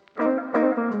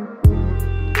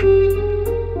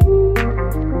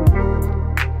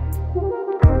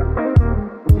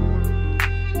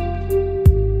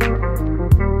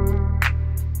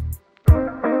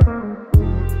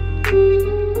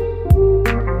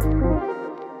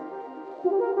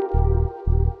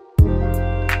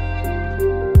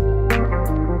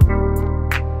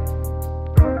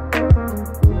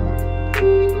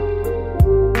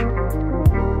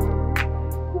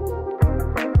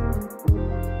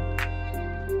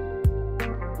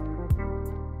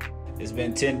 It's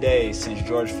been 10 days since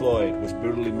George Floyd was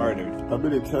brutally murdered. How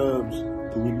many times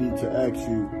do we need to ask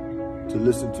you to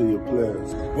listen to your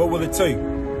players? What will it take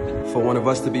for one of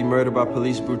us to be murdered by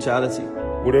police brutality?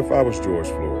 What if I was George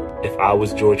Floyd? If I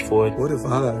was George Floyd? What if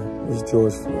I was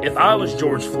George Floyd? If I was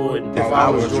George Floyd? If I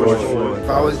was George Floyd? If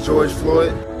I was George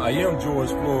Floyd? I am George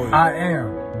Floyd. I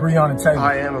am Breonna Taylor.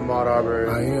 I am Ahmaud Arbery.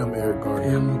 I am Eric Garner.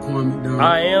 I am Laquan McDonald.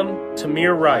 I am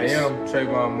Tamir Rice. I am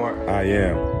Trayvon Martin. I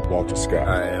am Walter Scott.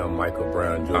 I am Michael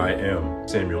Brown Jr. I am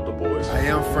Samuel Du Bois. I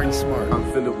am Frank Smart.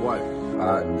 I'm Philip White.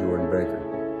 I am Jordan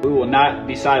Baker. We will not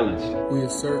be silenced. We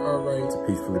assert our right to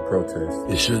peacefully protest.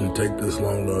 It shouldn't take this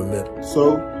long to admit.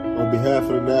 So, on behalf of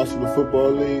the National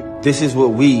Football League, this is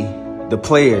what we, the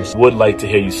players, would like to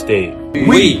hear you state.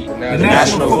 We, the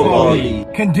National Football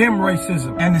League, condemn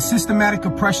racism and the systematic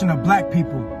oppression of black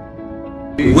people.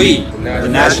 We, the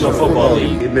National Football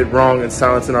League, admit wrong and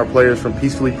silencing our players from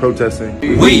peacefully protesting.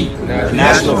 We, the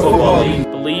National Football League,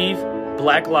 believe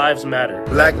Black Lives Matter.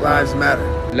 Black Lives Matter.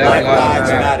 Black Lives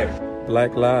Matter.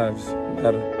 Black Lives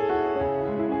Matter.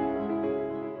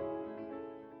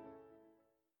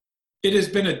 It has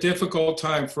been a difficult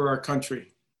time for our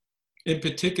country, in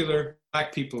particular,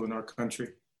 black people in our country.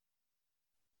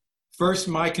 First,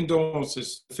 my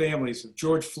condolences to the families of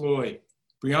George Floyd,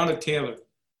 Breonna Taylor,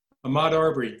 Ahmaud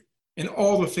Arbery, and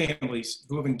all the families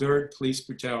who have endured police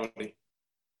brutality.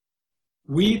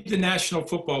 We, the National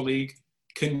Football League,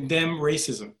 condemn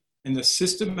racism and the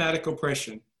systematic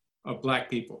oppression of black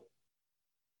people.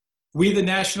 We, the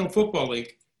National Football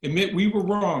League, admit we were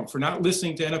wrong for not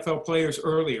listening to NFL players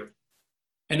earlier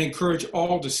and encourage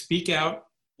all to speak out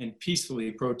and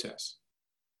peacefully protest.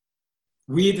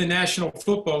 We, the National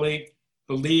Football League,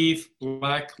 believe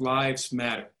Black Lives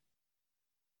Matter.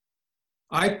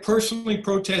 I personally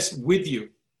protest with you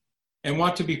and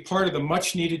want to be part of the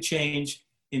much needed change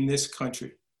in this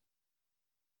country.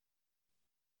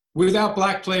 Without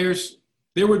black players,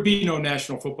 there would be no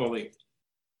National Football League.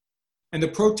 And the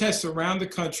protests around the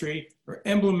country are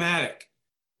emblematic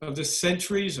of the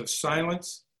centuries of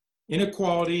silence,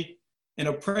 inequality, and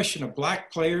oppression of black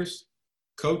players,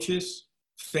 coaches,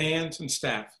 fans, and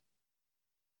staff.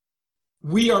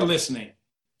 We are listening.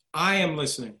 I am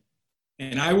listening.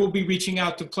 And I will be reaching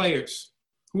out to players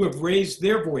who have raised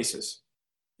their voices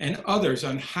and others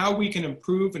on how we can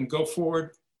improve and go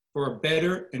forward for a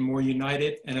better and more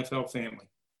united NFL family.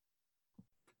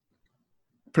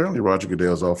 Apparently Roger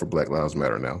Goodell's all for Black Lives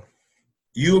Matter now.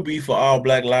 You'll be for all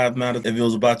Black Lives Matter if it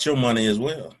was about your money as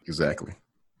well. Exactly.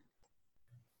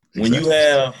 When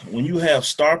you have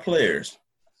star players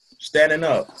standing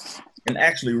up and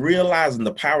actually realizing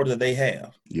the power that they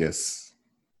have. Yes.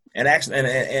 And actually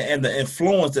and the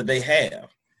influence that they have.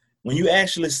 When you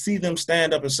actually see them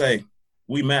stand up and say,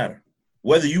 we matter.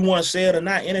 Whether you want to say it or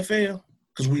not, NFL,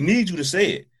 because we need you to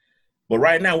say it. But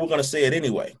right now we're going to say it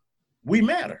anyway. We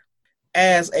matter.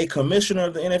 As a commissioner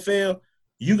of the NFL,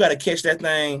 you got to catch that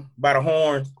thing by the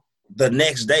horn the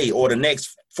next day or the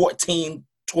next 14,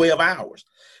 12 hours.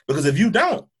 Because if you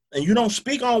don't, and you don't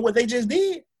speak on what they just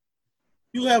did,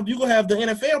 you gonna have the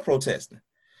NFL protesting.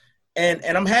 And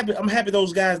I'm happy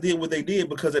those guys did what they did,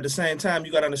 because at the same time,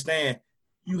 you got to understand,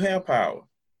 you have power.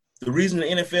 The reason the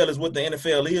NFL is what the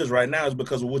NFL is right now is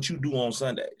because of what you do on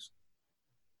Sundays.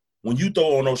 When you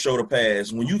throw on those shoulder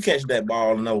pads, when you catch that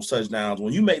ball and those touchdowns,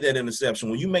 when you make that interception,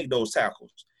 when you make those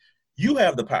tackles, you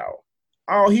have the power.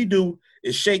 All he do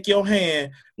is shake your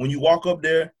hand when you walk up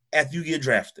there after you get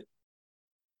drafted.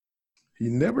 He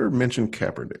never mentioned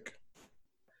Kaepernick.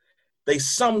 They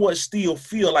somewhat still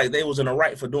feel like they was in the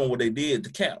right for doing what they did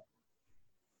to Cap.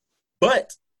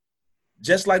 But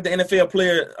just like the NFL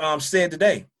player said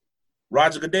today,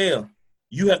 Roger Goodell,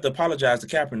 you have to apologize to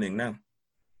Kaepernick now.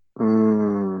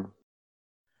 Drew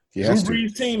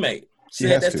Brees' teammate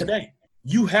said that today.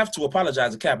 You have to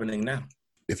apologize to Kaepernick now.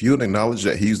 If you acknowledge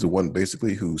that he's the one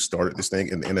basically who started this thing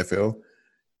in the NFL,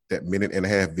 that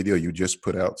 1.5-minute video you just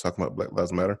put out talking about Black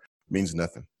Lives Matter means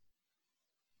nothing.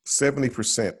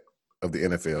 70% of the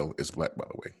NFL is black, by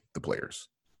the way, the players.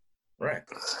 Right.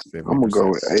 70%. I'm going to go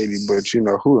with 80, but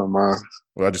who am I?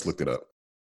 Well, I just looked it up.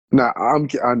 Nah,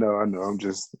 I know. I'm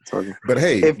just talking. But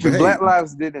hey, if Black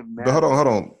Lives didn't matter. But hold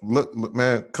on. Look,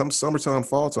 man, come summertime,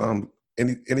 fall time,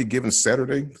 any given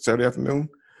Saturday afternoon,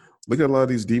 look at a lot of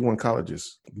these D1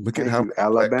 colleges. Look at how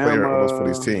black player are those for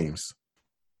these teams.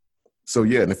 So,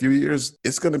 yeah, in a few years,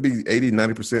 it's going to be 80,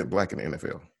 90% black in the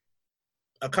NFL.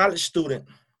 A college student,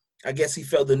 I guess he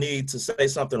felt the need to say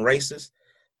something racist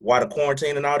while the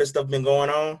quarantine and all this stuff been going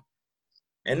on.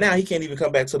 And now he can't even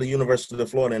come back to the University of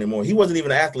Florida anymore. He wasn't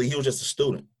even an athlete. He was just a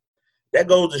student. That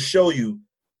goes to show you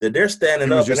that they're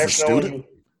standing up and they're showing you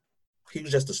he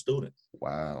was just a student.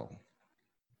 Wow.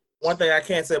 One thing I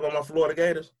can't say about my Florida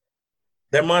Gators,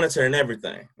 they're monitoring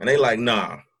everything. And they like,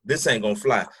 nah, this ain't going to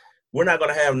fly. We're not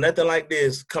going to have nothing like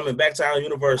this coming back to our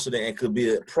university and could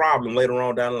be a problem later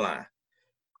on down the line.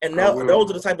 And now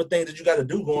those are the type of things that you got to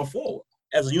do going forward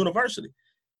as a university.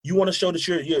 You want to show that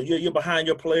you're behind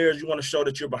your players. You want to show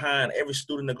that you're behind every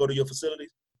student that go to your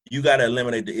facilities. You got to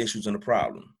eliminate the issues and the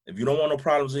problem. If you don't want no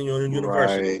problems in your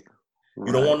university,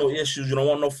 you don't want no issues, you don't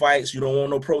want no fights, you don't want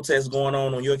no protests going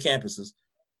on your campuses,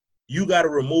 you got to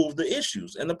remove the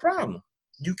issues and the problem.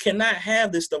 You cannot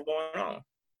have this stuff going on.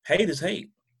 Hate is hate.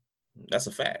 That's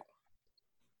a fact.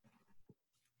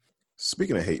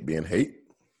 Speaking of hate being hate,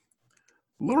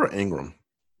 Laura Ingraham,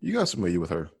 you guys familiar with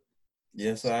her?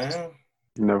 Yes, I am.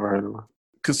 Never heard of her.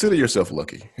 Consider yourself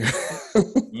lucky.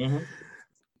 Mm-hmm.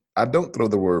 I don't throw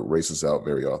the word racist out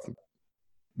very often.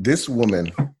 This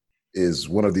woman is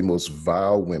one of the most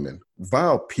vile women,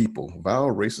 vile people, vile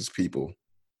racist people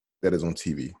that is on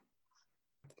TV.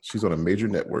 She's on a major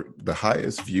network, the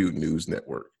highest viewed news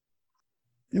network.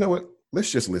 You know what?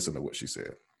 Let's just listen to what she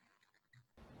said.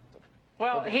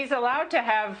 Well, he's allowed to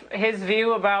have his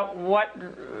view about what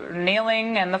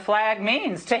kneeling and the flag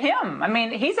means to him. I mean,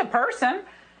 he's a person.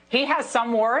 He has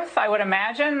some worth, I would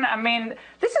imagine. I mean,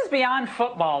 this is beyond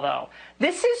football, though.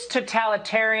 This is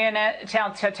totalitarian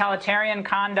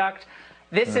conduct.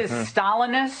 This is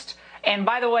Stalinist. And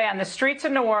by the way, on the streets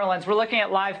of New Orleans, we're looking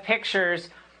at live pictures.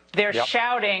 They're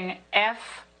shouting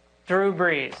F Drew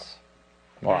Brees.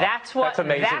 Wow. That's what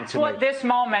this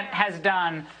moment has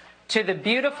done to the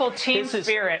beautiful team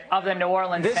spirit of the New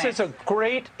Orleans Saints.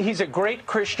 He's a great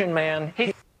Christian man.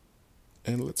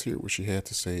 And let's hear what she had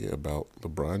to say about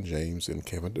LeBron James and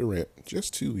Kevin Durant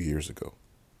just 2 years ago.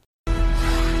 All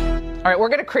right, we're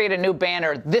going to create a new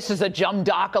banner. This is a Jump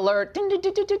Doc alert.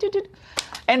 NBA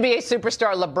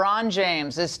superstar LeBron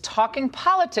James is talking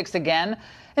politics again,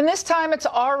 and this time it's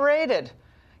R-rated.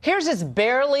 Here's his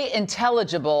barely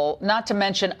intelligible, not to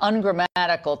mention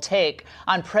ungrammatical take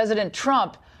on President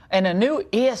Trump in a new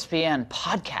ESPN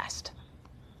podcast.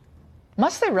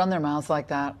 Must they run their mouths like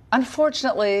that?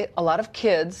 Unfortunately, a lot of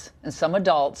kids and some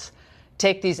adults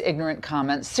take these ignorant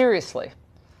comments seriously.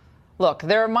 Look,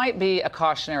 there might be a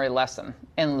cautionary lesson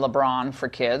in LeBron for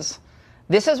kids.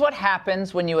 This is what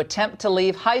happens when you attempt to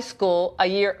leave high school a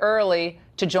year early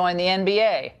to join the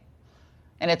NBA.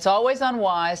 And it's always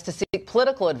unwise to seek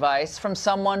political advice from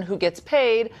someone who gets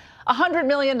paid $100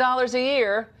 million a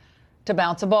year to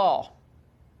bounce a ball.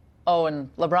 Oh, and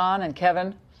LeBron and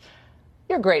Kevin,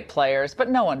 you're great players, but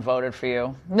no one voted for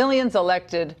you. Millions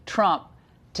elected Trump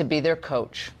to be their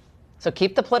coach. So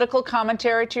keep the political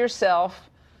commentary to yourself,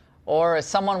 or as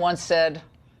someone once said,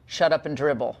 shut up and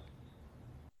dribble.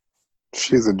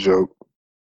 She's a joke.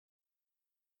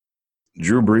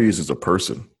 Drew Brees is a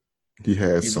person. He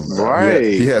has some right.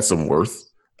 He has some worth,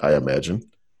 I imagine.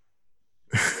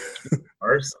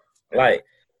 person. Like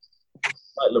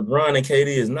LeBron and KD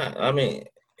is not. I mean,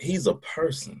 he's a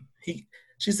person.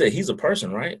 She said he's a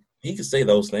person, right? He can say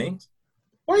those things.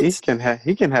 What? He can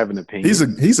have an opinion.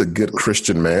 He's a good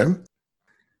Christian man.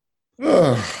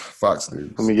 Fox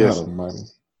News. Let me guess.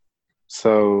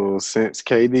 So since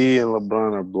KD and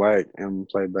LeBron are black and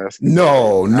play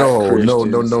basketball,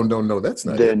 no, that's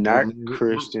not. They're not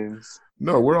Christians.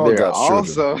 No, we're all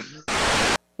God's children.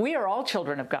 We are all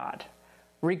children of God,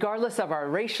 regardless of our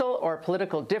racial or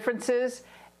political differences,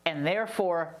 and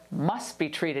therefore must be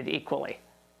treated equally.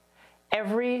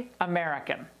 Every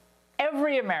American,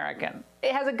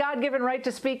 it has a God-given right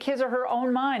to speak his or her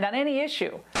own mind on any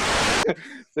issue.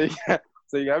 So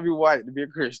you gotta be white to be a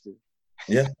Christian.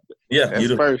 Yeah, that's you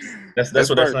do. First. That's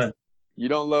what they're saying. You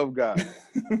don't love God.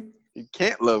 You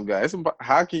can't love God. It's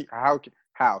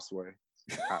how Sway?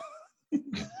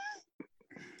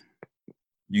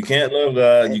 You can't love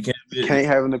God. You can't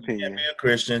have an opinion. You can't be a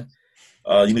Christian.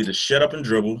 You need to shut up and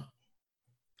dribble.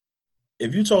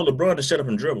 If you told LeBron to shut up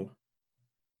and dribble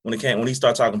when he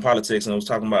started talking politics and was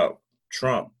talking about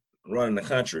Trump running the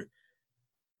country,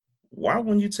 why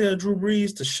wouldn't you tell Drew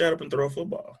Brees to shut up and throw a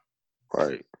football?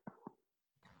 Right.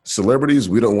 Celebrities,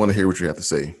 we don't want to hear what you have to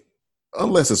say,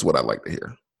 unless it's what I like to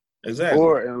hear. Exactly.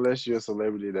 Or unless you're a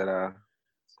celebrity that I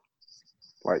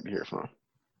like to hear from.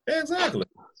 Exactly.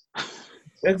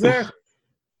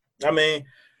 I mean,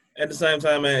 at the same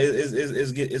time, man,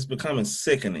 it's becoming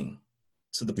sickening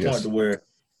to the point to where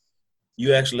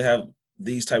you actually have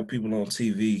these type of people on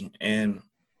TV and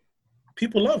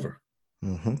people love her.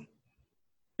 Mm-hmm.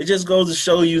 It just goes to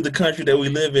show you the country that we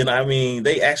live in. I mean,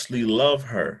 they actually love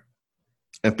her.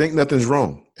 And think nothing's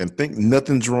wrong.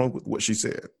 With what she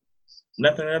said.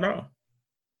 Nothing at all.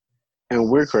 And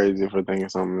we're crazy for thinking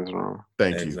something is wrong.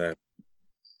 Thank you. Exactly.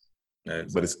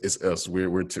 But it's us.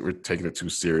 We're taking it too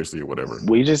seriously or whatever.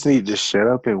 We just need to shut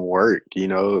up and work.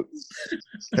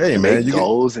 Hey man, you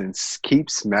goals and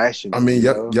keep smashing. I mean,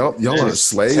 y'all aren't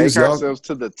slaves. Take ourselves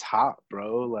to the top,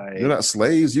 bro. Like you're not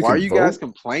slaves. Why are you guys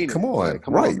complaining? Come on,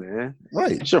 come on, man.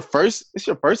 Right. It's your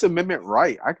First Amendment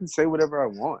right. I can say whatever I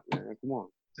want, man. Come on.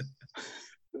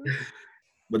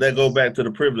 But that go back to the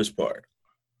privilege part,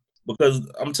 because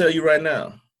I'm telling you right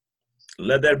now,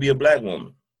 let that be a black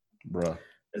woman, bruh.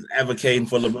 Is advocating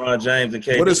for LeBron James and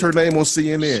KD. What is her name on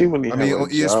CNN? On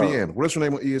ESPN. Job. What is her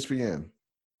name on ESPN?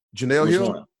 Janelle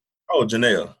Hill? One? Oh,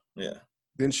 Janelle. Yeah.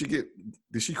 Did she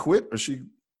quit or she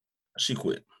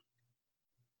quit.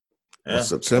 Yeah. On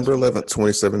September 11th,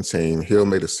 2017, Hill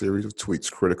made a series of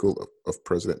tweets critical of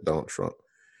President Donald Trump,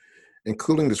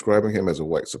 including describing him as a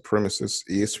white supremacist.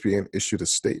 ESPN issued a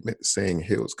statement saying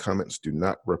Hill's comments do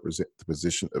not represent the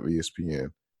position of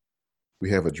ESPN. We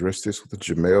have addressed this with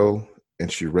Jamel, and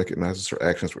she recognizes her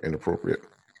actions were inappropriate.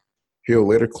 Hill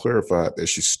later clarified that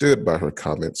she stood by her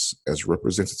comments as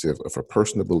representative of her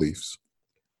personal beliefs.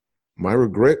 My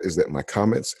regret is that my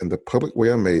comments and the public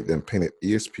way I made them painted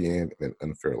ESPN in an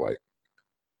unfair light.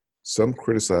 Some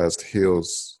criticized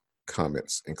Hill's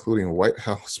comments, including White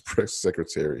House Press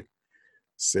Secretary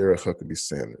Sarah Huckabee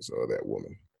Sanders, or that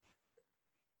woman,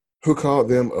 who called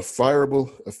them a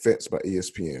fireable offense by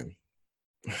ESPN.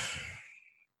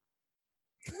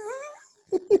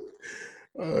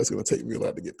 It's going to take me a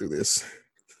lot to get through this.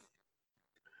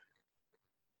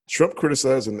 Trump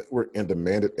criticized the network and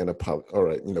demanded an apology. All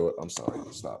right, you know what? I'm sorry.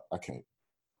 Stop. I can't.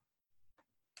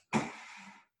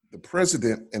 The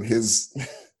president and his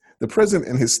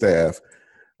staff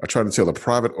are trying to tell a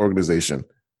private organization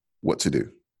what to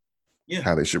do,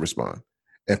 how they should respond.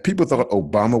 And people thought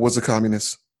Obama was a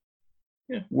communist.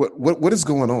 Yeah. What is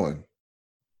going on?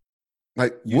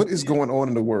 Like, what is going on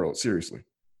in the world? Seriously.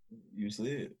 You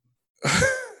see it.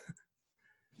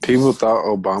 People thought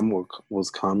Obama was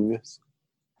communist.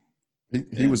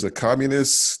 He was a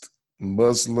communist,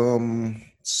 Muslim,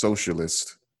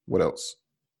 socialist. What else?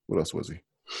 What else was he?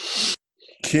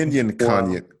 Kenyan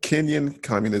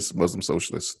communist, Muslim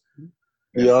socialist.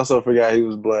 You also forgot he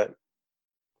was black.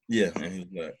 Yeah, man, he was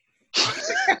black.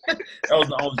 That was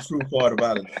the only true part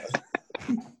about it.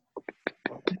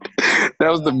 That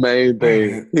was the main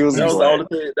thing. He was. That was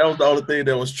the only thing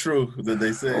that was true that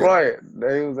they said. Right,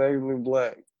 he was actually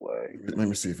black. Like, let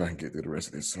me see if I can get through the rest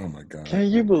of this. Oh my God!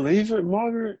 Can you believe it,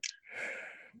 Margaret?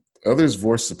 Others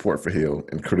voiced support for Hill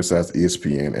and criticized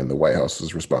ESPN and the White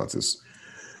House's responses,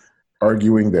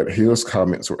 arguing that Hill's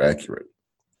comments were accurate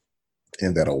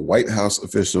and that a White House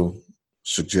official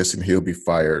suggesting Hill be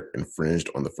fired infringed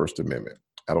on the First Amendment.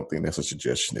 I don't think that's a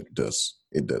suggestion. It does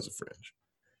infringe.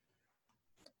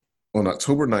 On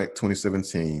October 9th,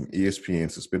 2017,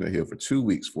 ESPN suspended Hill for 2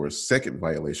 weeks for a second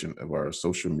violation of our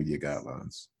social media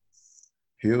guidelines.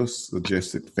 Hill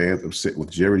suggested fans upset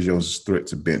with Jerry Jones' threat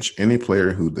to bench any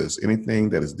player who does anything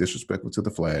that is disrespectful to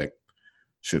the flag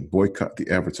should boycott the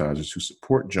advertisers who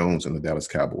support Jones and the Dallas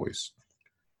Cowboys.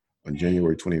 On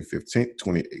January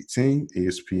 2018,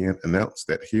 ESPN announced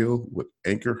that Hill would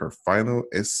anchor her final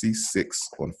SC6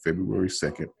 on February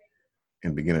 2nd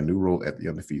and begin a new role at The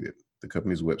Undefeated, the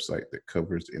company's website that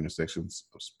covers the intersections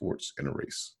of sports and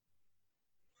race.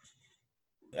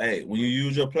 Hey, when you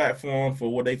use your platform for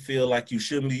what they feel like you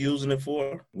shouldn't be using it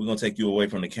for, we're gonna take you away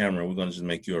from the camera. We're gonna just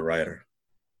make you a writer.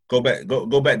 Go back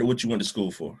to what you went to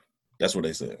school for. That's what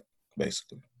they said,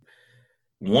 basically.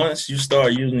 Once you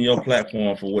start using your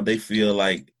platform for what they feel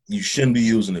like you shouldn't be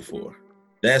using it for,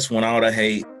 that's when all the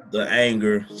hate, the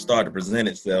anger start to present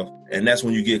itself, and that's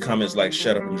when you get comments like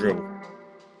 "shut up and dribble."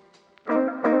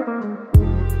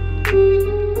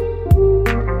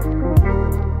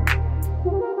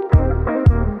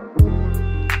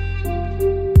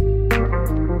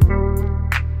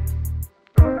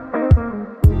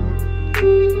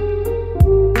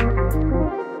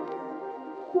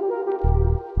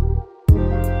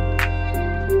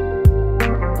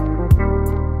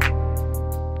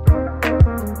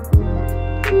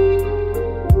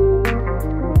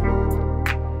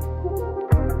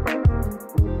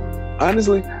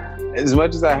 Honestly, as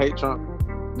much as I hate Trump,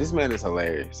 this man is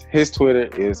hilarious. His Twitter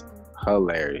is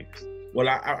hilarious. Well,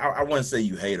 I wouldn't say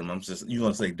you hate him. You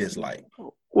gonna say dislike.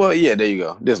 Well, yeah, there you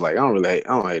go. Dislike. I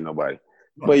don't hate nobody.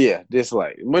 But yeah,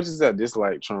 dislike. As much as I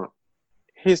dislike Trump,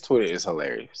 his Twitter is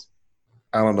hilarious.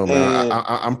 I don't know, man.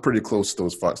 I'm pretty close to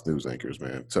those Fox News anchors,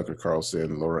 man. Tucker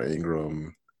Carlson, Laura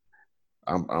Ingraham.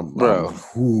 I'm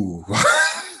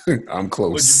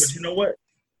close. But you know what?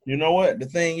 You know what? The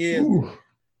thing is,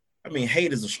 I mean,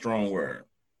 hate is a strong word.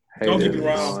 Don't get me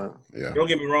wrong. Yeah. Don't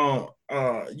get me wrong.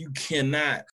 You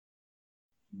cannot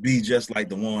be just like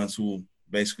the ones who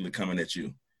basically coming at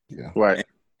you. Yeah. Right. And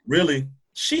really,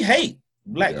 she hate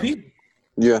black people.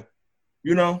 Yeah.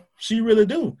 You know, she really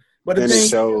do. But the And thing it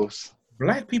shows.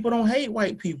 Black people don't hate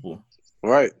white people.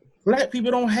 Right. Black people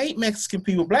don't hate Mexican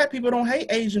people. Black people don't hate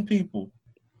Asian people.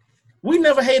 We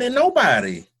never hated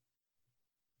nobody.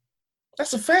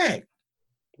 That's a fact.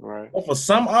 Right. But for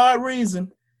some odd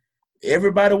reason,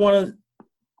 everybody want to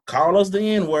call us the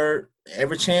N-word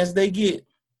every chance they get.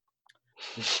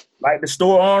 Like the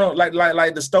store owner,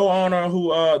 like the store owner who,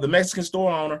 the Mexican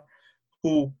store owner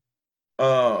who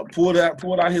pulled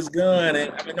out his gun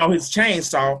and his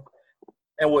chainsaw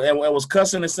and was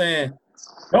cussing and saying,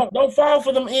 "Don't fall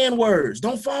for them N-words.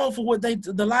 Don't fall for what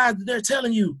the lies they're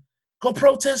telling you. Go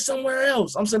protest somewhere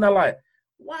else." I'm sitting there like,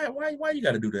 why you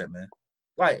got to do that, man?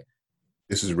 Like.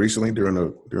 This is recently during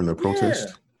the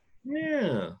protest.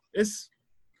 Yeah, it's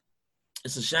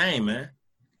a shame, man.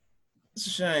 It's a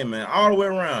shame, man. All the way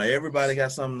around, everybody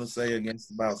got something to say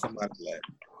about somebody black.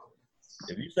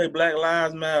 If you say Black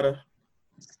Lives Matter,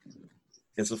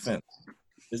 it's offensive.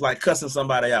 It's like cussing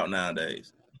somebody out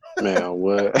nowadays. Man,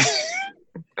 what?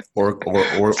 or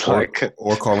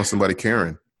calling somebody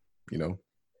Karen, you know.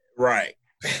 Right.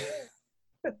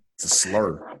 It's a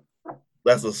slur.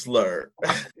 That's a slur.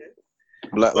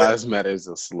 Black Lives Matter is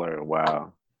a slur.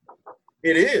 Wow.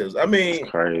 It is. I mean,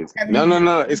 it's crazy.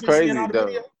 No. It's crazy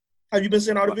though. Have you been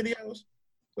seeing all the videos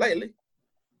lately?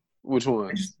 Which one?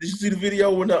 Did you see the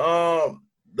video when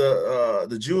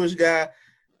the Jewish guy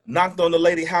knocked on the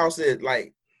lady's house at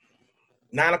like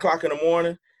 9:00 in the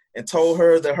morning and told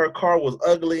her that her car was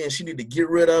ugly and she needed to get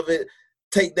rid of it,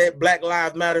 take that Black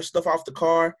Lives Matter stuff off the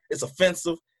car. It's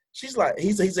offensive. She's like,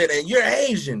 he said, and you're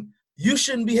Asian. You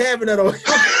shouldn't be having that on.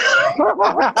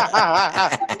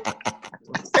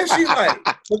 And she's like,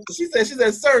 she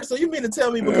said, "Sir, so you mean to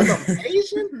tell me because I'm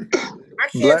Asian, I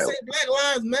can't say Black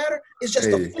Lives Matter? It's just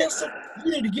offensive.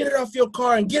 You need to get it off your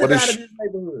car and get it out of this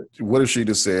neighborhood." What if she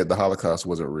just said the Holocaust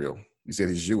wasn't real? You said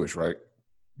he's Jewish, right?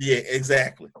 Yeah,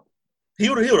 exactly. He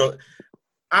would.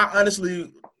 I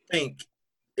honestly think,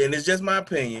 and it's just my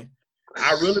opinion,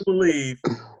 I really believe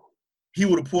he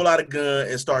would have pulled out a gun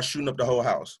and start shooting up the whole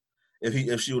house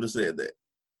if she would have said that.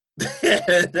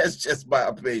 That's just my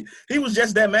opinion. He was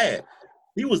just that mad.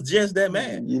 He was just that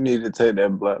mad. You need to take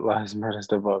that Black Lives Matter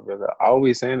stuff off. All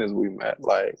we saying is we mad.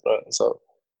 Like, so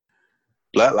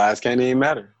Black lives can't even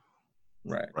matter.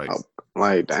 Right.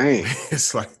 Like, dang.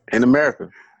 It's like in America,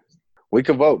 we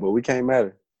can vote, but we can't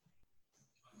matter.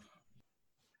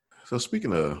 So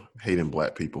speaking of hating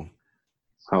black people,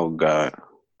 oh God,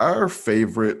 our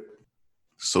favorite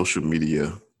social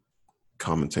media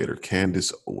commentator,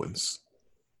 Candace Owens.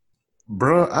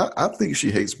 Bruh, I think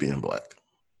she hates being black.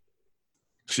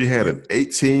 She had an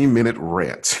 18-minute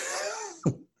rant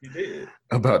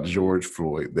about George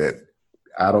Floyd that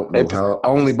I don't know how.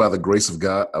 Only by the grace of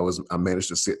God, I managed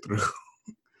to sit through.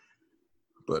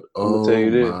 But I'm gonna tell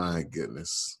you this. My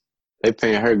goodness, they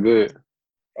paying her good.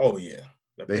 Oh yeah,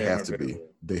 they have to be. Well.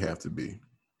 They have to be.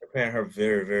 They're paying her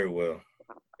very, very well.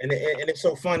 And it's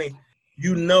so funny.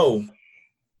 You know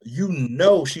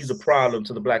she's a problem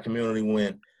to the black community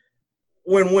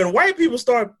when white people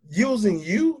start using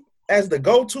you as the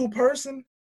go-to person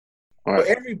for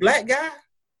every black guy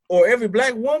or every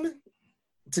black woman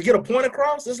to get a point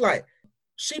across. It's like,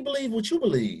 she believes what you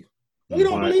believe. We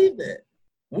don't believe that.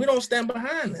 We don't stand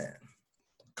behind that.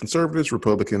 Conservatives,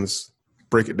 Republicans,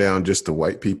 break it down just to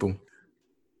white people.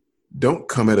 Don't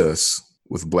come at us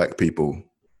with black people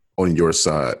on your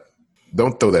side.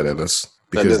 Don't throw that at us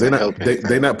because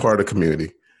they're not part of the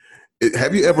community.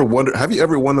 Have you ever wondered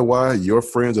why your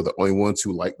friends are the only ones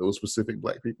who like those specific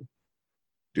black people?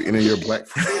 Do any of your black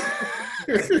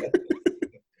friends?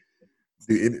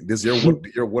 Does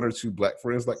your one or two black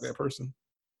friends like that person?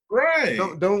 Right.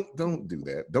 Don't do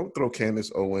that. Don't throw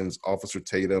Candace Owens, Officer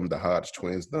Tatum, the Hodge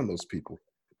twins, none of those people.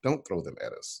 Don't throw them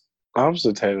at us.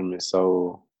 Officer Tatum is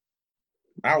so.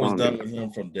 I was done with him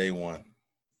from day one.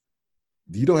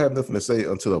 You don't have nothing to say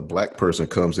until a black person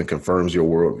comes and confirms your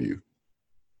worldview.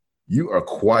 You are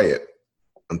quiet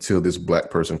until this black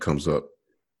person comes up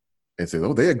and says,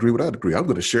 "Oh, they agree with I agree. I'm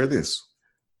going to share this."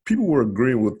 People were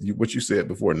agreeing with you, what you said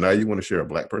before. Now you want to share a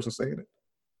black person saying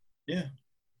it?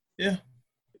 Yeah.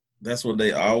 That's what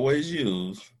they always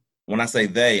use. When I say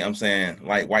they, I'm saying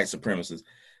like white supremacists.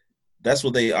 That's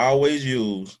what they always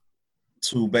use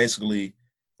to basically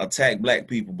attack black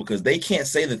people because they can't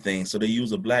say the thing, so they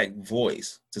use a black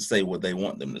voice to say what they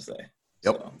want them to say.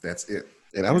 Yep, so. That's it.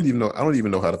 And I don't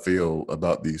even know how to feel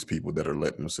about these people that are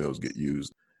letting themselves get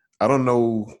used. I don't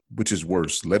know which is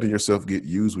worse, letting yourself get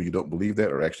used when you don't believe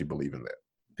that or actually believing that.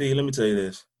 P, let me tell you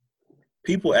this.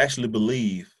 People actually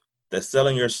believe that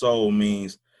selling your soul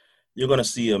means you're going to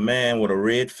see a man with a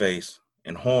red face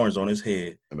and horns on his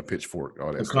head and a pitchfork,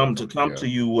 all that to come to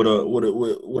you with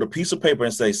a piece of paper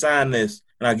and say, sign this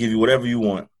and I'll give you whatever you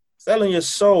want. Selling your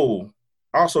soul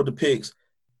also depicts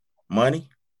money,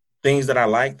 things that I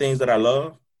like, things that I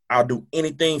love. I'll do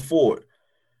anything for it,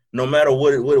 no matter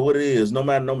what it is, no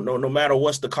matter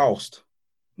what's the cost.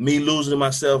 Me losing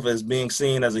myself as being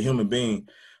seen as a human being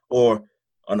or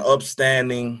an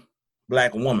upstanding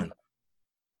black woman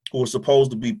who is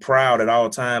supposed to be proud at all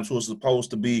times, who is supposed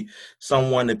to be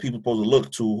someone that people are supposed to look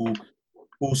to,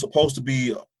 who's supposed to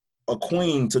be a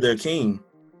queen to their king.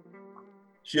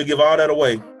 She'll give all that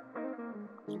away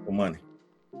for money.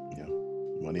 Yeah,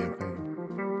 money and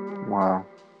fame. Wow.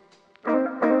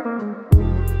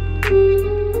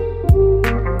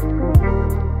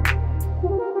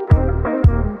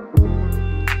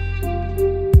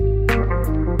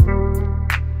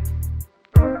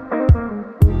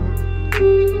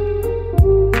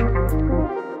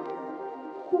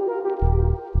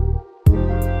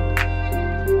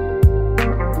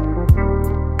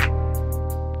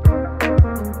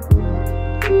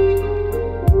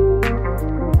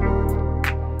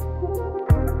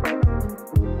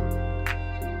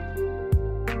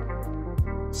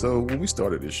 So when we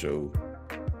started this show,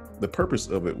 the purpose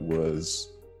of it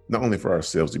was not only for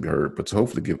ourselves to be heard, but to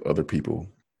hopefully give other people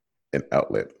an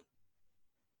outlet.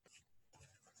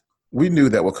 We knew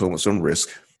that would come with some risk.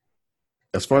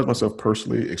 As far as myself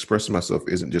personally, expressing myself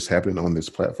isn't just happening on this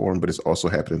platform, but it's also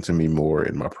happening to me more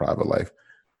in my private life.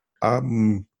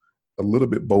 I'm a little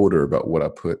bit bolder about what I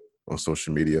put on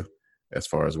social media as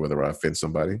far as whether I offend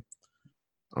somebody.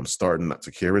 I'm starting not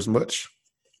to care as much.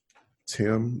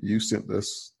 Tim, you sent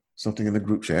us something in the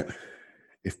group chat.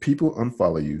 If people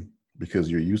unfollow you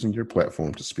because you're using your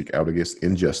platform to speak out against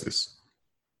injustice,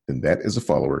 then that is a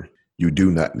follower you do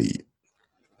not need.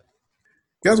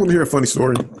 You guys want to hear a funny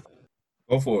story?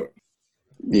 Go for it.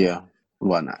 Yeah,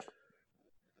 why not?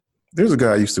 There's a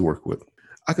guy I used to work with.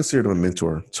 I consider him a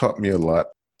mentor, taught me a lot.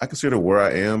 I consider where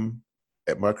I am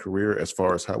at my career as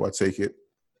far as how I take it,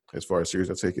 as far as serious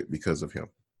I take it, because of him.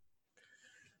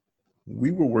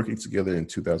 We were working together in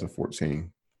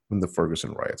 2014 when the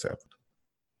Ferguson riots happened.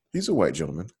 He's a white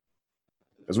gentleman.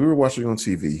 As we were watching on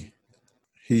TV,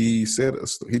 he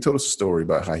told us a story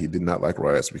about how he did not like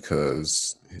riots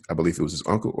because I believe it was his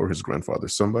uncle or his grandfather.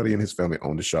 Somebody in his family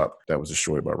owned a shop that was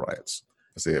destroyed by riots.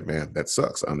 I said, man, that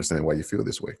sucks. I understand why you feel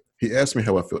this way. He asked me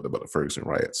how I felt about the Ferguson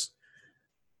riots.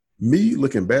 Me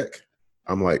looking back,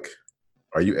 I'm like,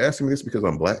 are you asking me this because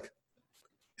I'm black?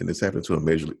 And this happened to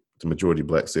a majority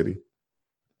black city?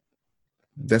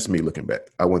 That's me looking back.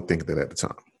 I wasn't thinking that at the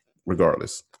time.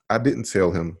 Regardless, I didn't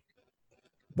tell him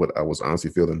what I was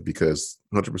honestly feeling because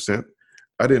 100%,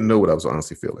 I didn't know what I was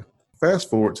honestly feeling. Fast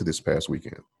forward to this past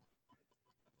weekend.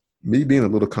 Me being a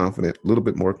little confident,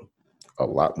 a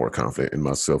lot more confident in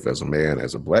myself as a man,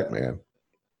 as a black man,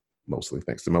 mostly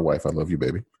thanks to my wife. I love you,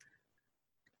 baby.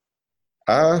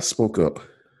 I spoke up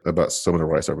about some of the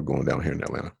riots that were going down here in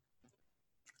Atlanta.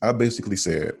 I basically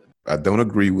said, I don't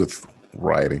agree with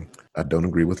rioting. I don't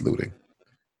agree with looting.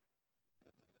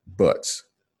 But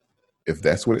if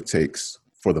that's what it takes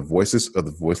for the voices of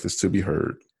the voiceless to be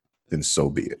heard, then so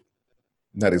be it.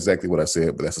 Not exactly what I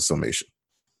said, but that's a summation.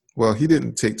 Well, he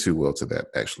didn't take too well to that,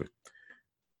 actually.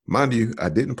 Mind you, I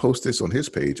didn't post this on his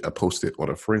page. I posted it on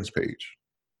a friend's page.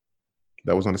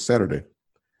 That was on a Saturday.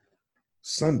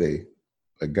 Sunday,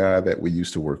 a guy that we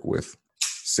used to work with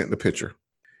sent the picture.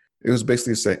 It was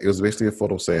basically a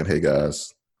photo saying, "Hey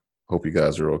guys, hope you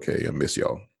guys are okay. I miss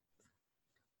y'all."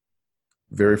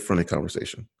 Very friendly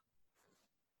conversation.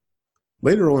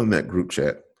 Later on in that group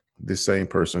chat, this same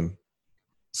person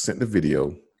sent the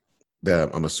video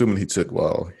that I'm assuming he took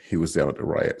while he was down at the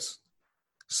riots.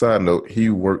 Side note, he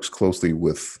works closely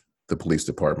with the police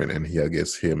department, and I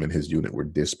guess him and his unit were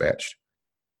dispatched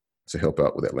to help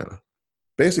out with Atlanta.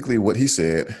 Basically, what he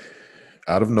said,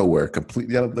 out of nowhere,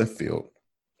 completely out of left field,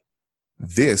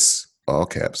 "This," all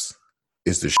caps,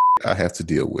 "is the shit I have to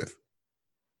deal with.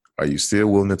 Are you still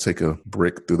willing to take a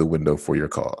brick through the window for your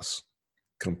cause?"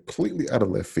 Completely out of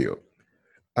left field.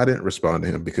 I didn't respond to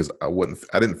him because I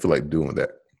didn't feel like dealing with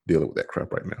that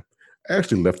crap right now. I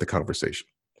actually left the conversation.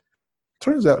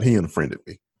 Turns out he unfriended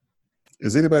me.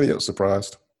 Is anybody else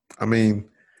surprised? I mean,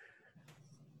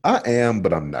 I am,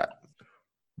 but I'm not.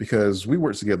 Because we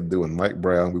worked together doing Mike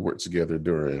Brown. We worked together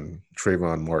during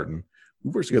Trayvon Martin.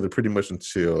 We worked together pretty much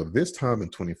until this time in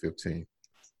 2015.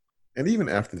 And even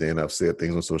after then, I've said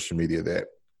things on social media that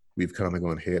we've kind of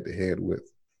gone head to head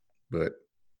with. But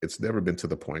it's never been to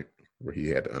the point where he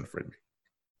had to unfriend me.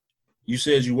 You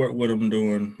said you worked with him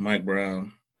during Mike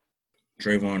Brown,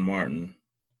 Trayvon Martin,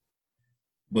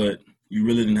 but you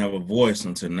really didn't have a voice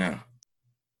until now.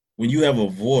 When you have a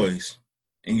voice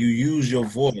and you use your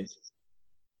voice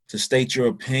to state your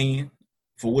opinion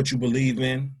for what you believe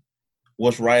in,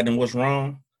 what's right and what's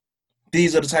wrong,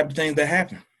 these are the type of things that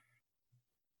happen.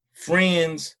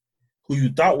 Friends who you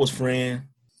thought was friend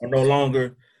are no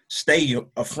longer stay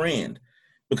a friend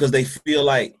because they feel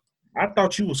like, I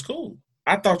thought you was cool.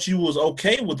 I thought you was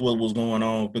okay with what was going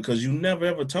on because you never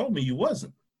ever told me you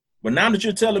wasn't. But now that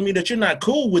you're telling me that you're not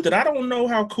cool with it, I don't know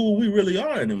how cool we really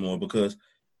are anymore because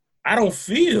I don't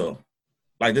feel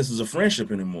like this is a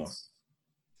friendship anymore.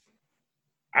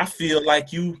 I feel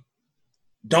like you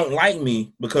don't like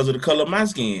me because of the color of my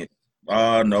skin.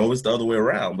 No, it's the other way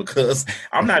around because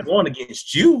I'm not going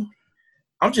against you.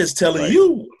 I'm just telling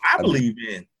you I believe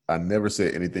in. I never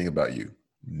said anything about you.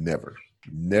 Never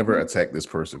attack this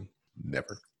person.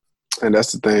 Never. And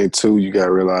that's the thing, too. You got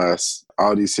to realize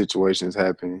all these situations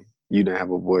happen. You didn't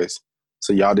have a voice.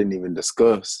 So y'all didn't even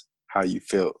discuss how you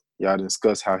felt. Y'all didn't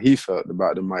discuss how he felt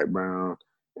about the Mike Brown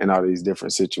and all these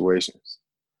different situations.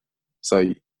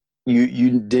 So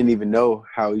you didn't even know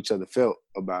how each other felt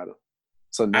about him.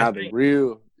 So now the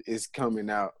real is coming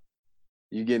out.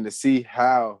 You're getting to see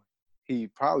how he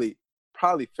probably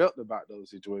felt about those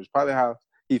situations, probably how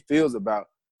he feels about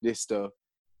this stuff.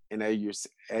 And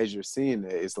as you're seeing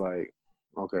that, it's like,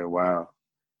 okay, wow.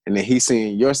 And then he's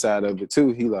seeing your side of it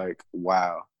too. He like,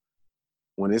 wow.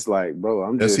 When it's like,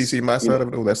 bro, Does he see my side of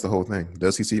it? Oh, that's the whole thing.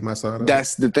 Does he see my side of it?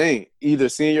 That's the thing. Either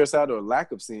seeing your side or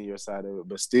lack of seeing your side of it,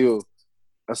 but still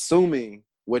assuming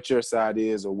what your side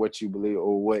is or what you believe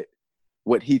or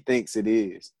what he thinks it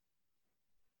is.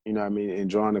 You know what I mean? And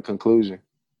drawing a conclusion.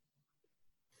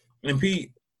 And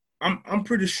Pete, I'm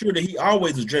pretty sure that he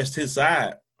always addressed his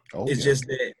side. Oh, it's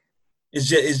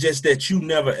just that you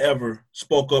never ever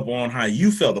spoke up on how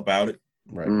you felt about it.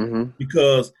 Right. Mm-hmm.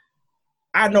 Because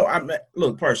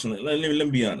look, personally, let me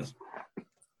be honest.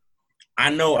 I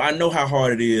know how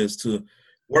hard it is to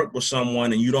work with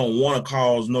someone and you don't want to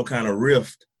cause no kind of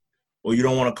rift or you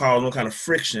don't want to cause no kind of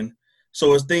friction.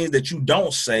 So it's things that you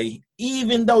don't say,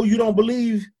 even though you don't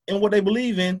believe in what they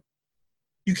believe in,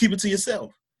 you keep it to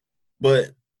yourself.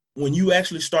 But when you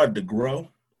actually start to grow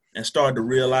and start to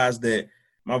realize that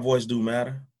my voice do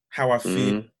matter, how I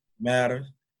feel matters,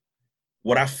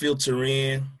 what I filter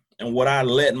in and what I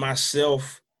let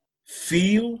myself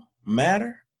feel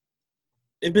matter.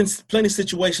 There's been plenty of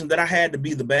situations that I had to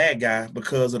be the bad guy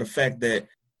because of the fact that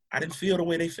I didn't feel the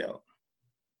way they felt.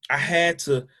 I had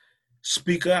to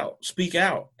speak out.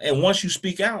 And once you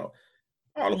speak out,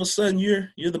 all of a sudden you're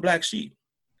the black sheep.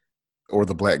 Or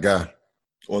the black guy.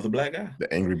 The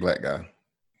angry black guy.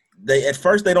 At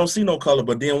first they don't see no color,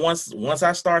 but then once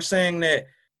I start saying that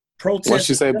protest. Once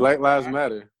you say Black Lives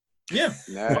Matter. Yeah.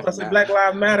 Once I say Black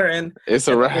Lives Matter and it's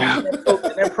a wrap.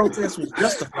 that protest was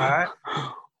justified.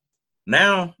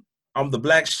 Now I'm the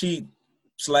black sheep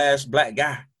 / black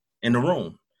guy in the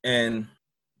room. And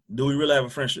do we really have a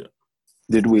friendship?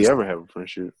 Did we ever have a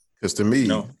friendship? Because to me,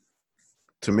 No.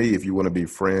 if you want to be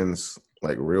friends,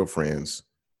 like real friends,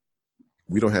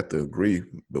 we don't have to agree,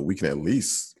 but we can at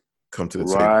least come to the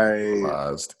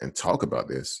table and talk about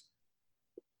this.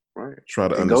 Right. Try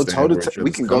to And understand.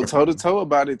 we can go toe to toe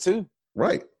about it too.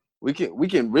 Right. We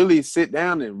can really sit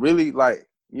down and really like,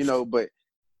 but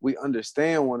we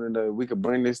understand one another. We could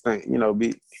bring this thing,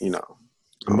 And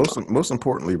most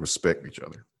importantly, respect each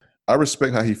other. I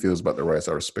respect how he feels about the rights.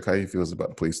 I respect how he feels about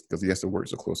the police because he has to work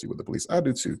so closely with the police. I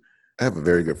do too. I have a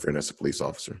very good friend that's a police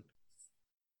officer.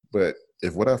 But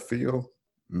if what I feel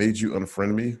made you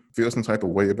unfriend me, feel some type of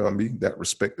way about me, that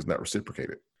respect is not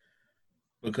reciprocated.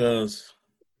 Because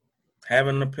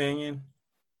having an opinion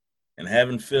and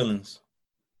having feelings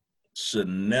should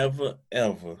never,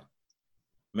 ever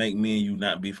make me and you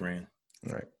not be friends.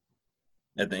 Right.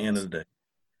 At the end of the day.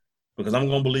 Because I'm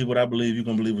going to believe what I believe, you're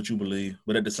going to believe what you believe.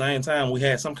 But at the same time, we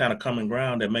had some kind of common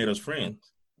ground that made us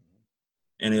friends.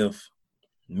 And if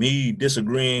me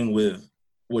disagreeing with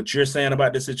what you're saying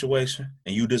about this situation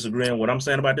and you disagreeing with what I'm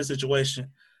saying about this situation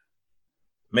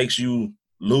makes you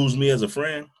lose me as a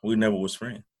friend, we never was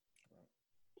friends.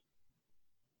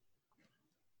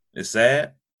 It's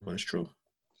sad, but it's true.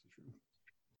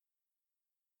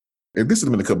 If this had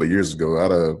been a couple of years ago,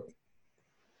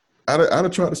 I'd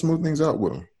have tried to smooth things out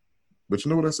with him. But you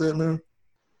know what I said, man?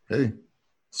 Hey,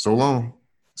 so long.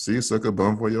 See you, sucker.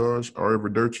 Bon voyage. Au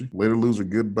revoir. Later, loser.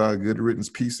 Goodbye. Good riddance.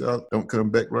 Peace out. Don't come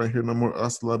back right here no more.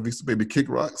 Hasta la vista, baby. Kick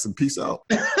rocks and peace out.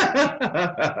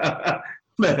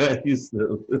 Man, you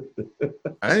so.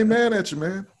 I ain't mad at you,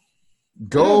 man.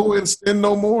 Go and sin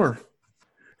no more.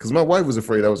 Because my wife was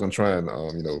afraid I was going to try and,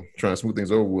 try and smooth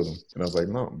things over with him. And I was like,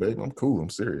 no, babe, I'm cool. I'm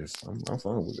serious. I'm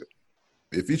fine with it.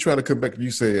 If he try to come back and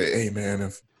you say, hey, man,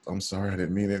 I'm sorry, I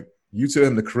didn't mean it. You tell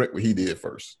him to correct what he did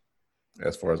first,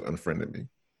 as far as unfriending me.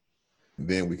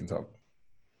 Then we can talk.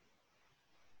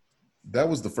 That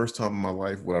was the first time in my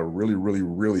life where I really, really,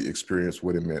 really experienced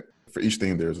what it meant. For each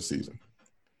thing, there's a season.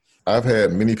 I've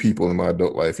had many people in my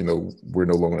adult life, we're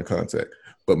no longer in contact.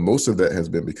 But most of that has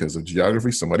been because of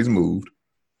geography. Somebody's moved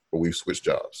or we've switched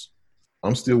jobs.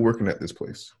 I'm still working at this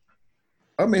place.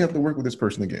 I may have to work with this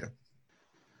person again.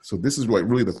 So this is like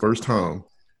really the first time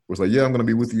where it's like, yeah, I'm going to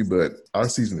be with you, but our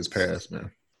season is past, man.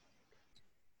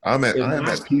 I am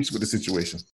at peace with the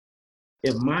situation.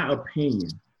 If my opinion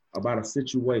about a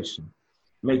situation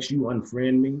makes you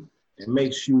unfriend me and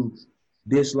makes you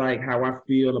dislike how I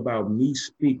feel about me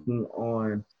speaking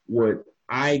on what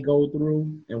I go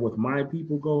through and what my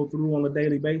people go through on a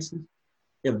daily basis,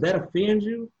 if that offends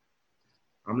you,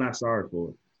 I'm not sorry for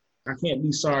it. I can't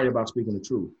be sorry about speaking the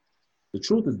truth. The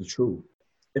truth is the truth.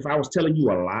 If I was telling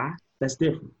you a lie, that's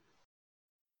different.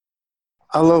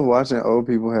 I love watching old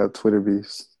people have Twitter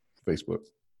beefs. Facebook.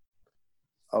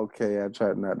 Okay, I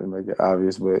tried not to make it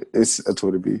obvious, but it's a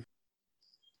Twitter beef.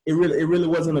 It really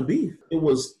wasn't a beef. It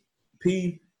was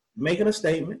P making a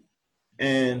statement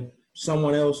and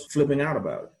someone else flipping out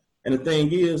about it. And the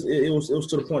thing is, it was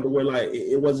to the point where like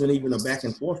it wasn't even a back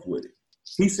and forth with it.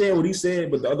 He said what he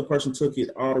said, but the other person took it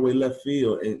all the way left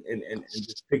field and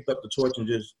just picked up the torch and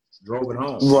just drove it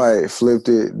home. Right, flipped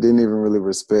it. Didn't even really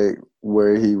respect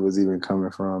where he was even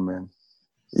coming from, and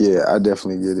yeah, I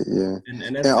definitely get it. Yeah,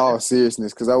 and in all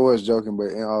seriousness, because I was joking,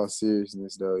 but in all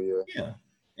seriousness, though, yeah.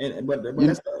 Yeah, but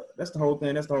that's the whole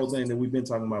thing. That's the whole thing that we've been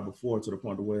talking about before. To the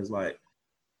point where it's like,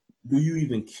 do you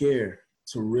even care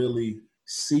to really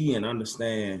see and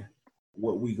understand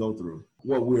what we go through,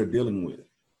 what we're dealing with?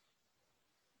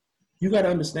 You got to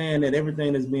understand that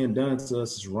everything that's being done to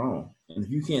us is wrong, and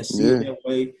if you can't see it that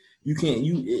way, you can't.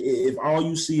 If all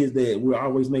you see is that we're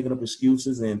always making up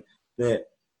excuses and that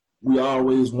we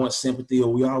always want sympathy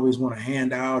or we always want a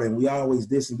handout and we always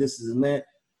this and that,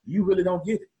 you really don't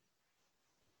get it.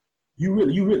 You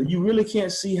really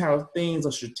can't see how things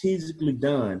are strategically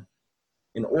done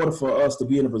in order for us to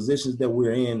be in the positions that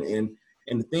we're in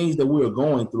and the things that we're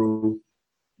going through.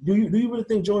 Do you really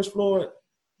think George Floyd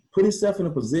put himself in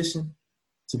a position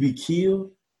to be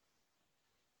killed?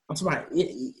 I'm talking about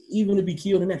even to be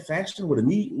killed in that fashion with a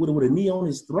knee on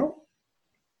his throat.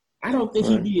 I don't think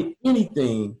he did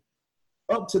anything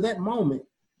up to that moment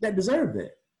that deserved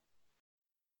that.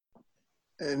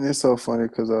 And it's so funny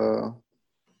because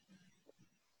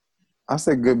I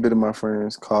said a good bit of my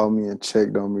friends called me and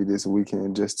checked on me this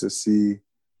weekend just to see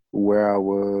where I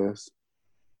was,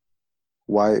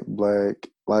 white, black.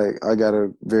 Like, I got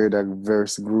a very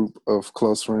diverse group of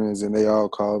close friends, and they all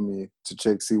called me to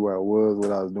check, see where I was,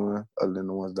 what I was doing, other than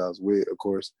the ones that I was with, of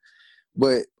course.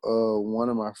 But one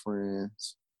of my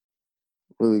friends,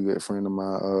 really good friend of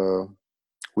mine,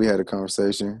 we had a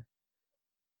conversation,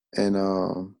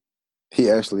 and he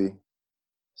actually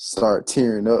started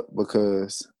tearing up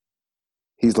because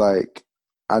he's like,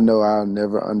 I know I'll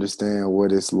never understand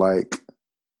what it's like,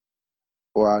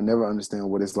 or I'll never understand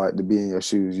what it's like to be in your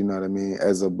shoes, you know what I mean,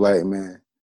 as a black man.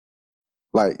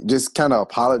 Like, just kind of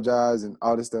apologize and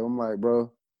all this stuff. I'm like,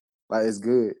 bro, like, it's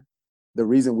good. The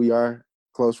reason we are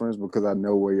close friends because I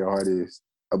know where your heart is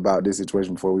about this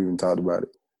situation before we even talked about it.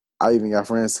 I even got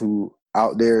friends who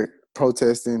out there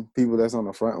protesting, people that's on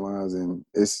the front lines, and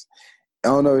I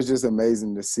don't know, it's just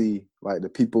amazing to see, like, the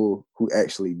people who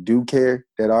actually do care,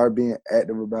 that are being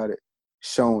active about it,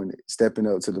 showing it, stepping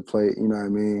up to the plate, you know what I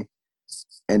mean?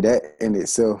 And that in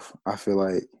itself, I feel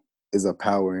like, is a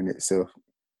power in itself.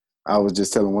 I was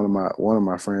just telling one of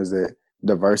my friends that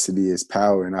diversity is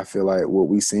power, and I feel like what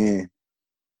we seeing,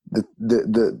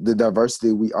 the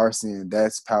diversity we are seeing,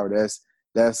 that's power.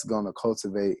 That's gonna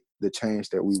cultivate the change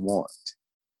that we want.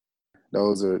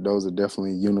 Those are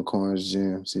definitely unicorns,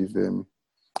 gems. You feel me?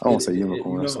 I won't say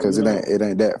unicorns because it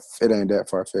ain't that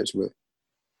far fetched, but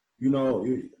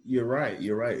you're right.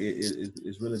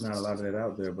 It's really not a lot of that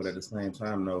out there, but at the same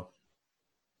time, though,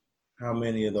 how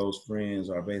many of those friends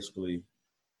are basically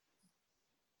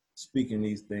speaking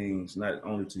these things not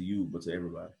only to you but to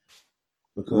everybody?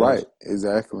 Right,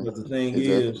 exactly. But the thing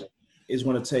is, it's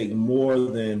going to take more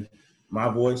than my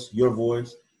voice, your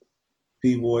voice,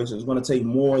 P voice. It's going to take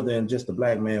more than just the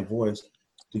black man voice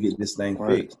to get this thing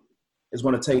fixed. It's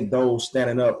going to take those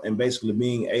standing up and basically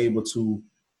being able to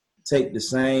take the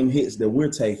same hits that we're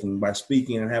taking by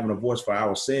speaking and having a voice for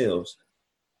ourselves.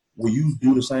 Will you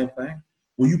do the same thing?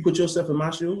 Will you put yourself in my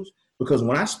shoes? Because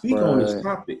when I speak on this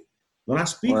topic,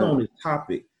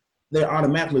 they're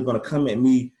automatically going to come at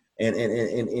me and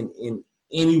in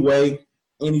any way,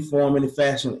 any form, any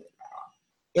fashion,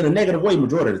 in a negative way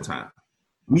majority of the time.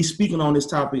 Me speaking on this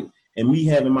topic and me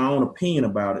having my own opinion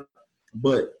about it,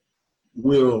 but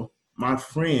will my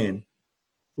friend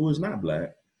who is not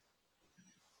black,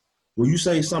 will you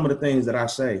say some of the things that I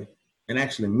say and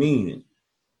actually mean it?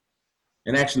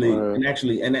 And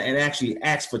actually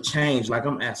ask for change like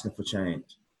I'm asking for change?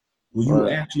 Will you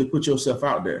actually put yourself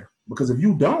out there? Because if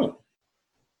you don't,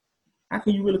 how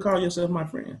can you really call yourself my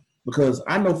friend? Because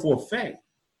I know for a fact,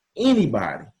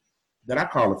 anybody that I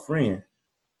call a friend,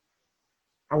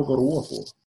 I would go to war for.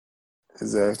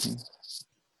 Exactly.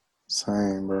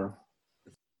 Same, bro.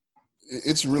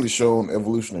 It's really shown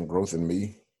evolution and growth in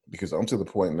me, because I'm to the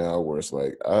point now where it's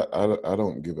like, I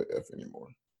don't give a F anymore.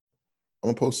 I'm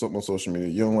going to post something on social media.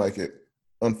 You don't like it,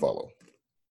 unfollow.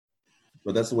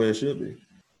 But that's the way it should be.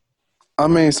 I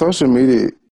mean, social media,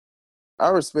 I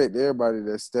respect everybody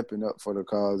that's stepping up for the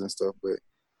cause and stuff, but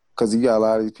because you got a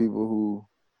lot of these people who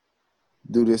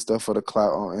do this stuff for the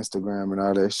clout on Instagram and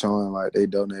all that, showing like they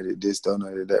donated this,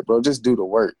 donated that. Bro, just do the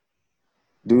work.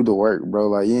 Do the work, bro.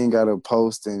 Like, you ain't got to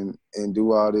post and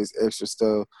do all this extra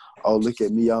stuff. Oh, look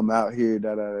at me, I'm out here,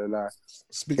 da-da-da-da.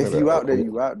 If you out there,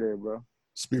 you out there, bro.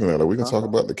 Speaking of that, we can talk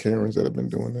about the Karens that have been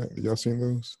doing that. Y'all seen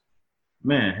those?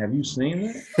 Man, have you seen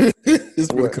that? There's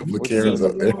been a couple of Karens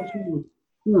out there who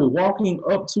were walking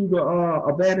up to the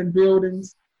abandoned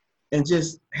buildings and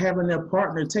just having their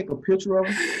partner take a picture of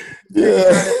them.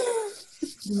 Yeah.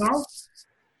 You know?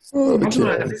 Oh,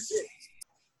 the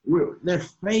They're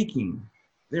faking.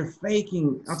 They're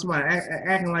faking. I'm talking about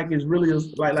acting like it's really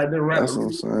like they're rapping. That's what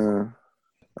I'm saying.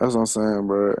 That's what I'm saying,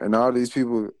 bro. And all these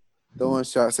people throwing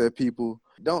shots at people.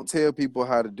 Don't tell people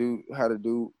how to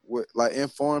do what, like,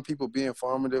 inform people, be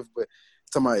informative. But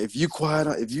talking about if you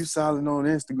silent on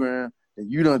Instagram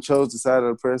and you done chose the side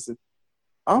of the person,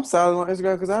 I'm silent on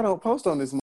Instagram because I don't post on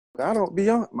this. I don't be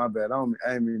on. My bad. I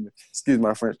ain't mean to, excuse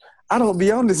my French. I don't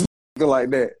be on this like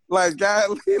that. Like,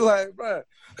 God, like, bro,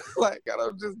 like, I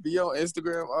don't just be on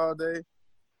Instagram all day.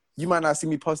 You might not see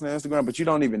me posting on Instagram, but you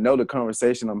don't even know the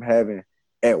conversation I'm having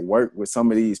at work with some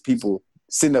of these people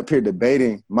sitting up here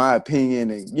debating my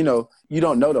opinion, and you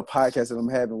don't know the podcast that I'm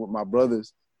having with my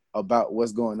brothers about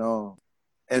what's going on.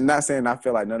 And not saying I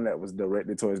feel like none of that was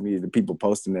directed towards me, the people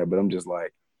posting there, but I'm just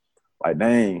like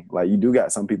dang, like, you do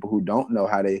got some people who don't know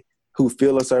who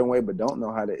feel a certain way but don't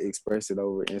know how to express it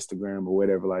over Instagram or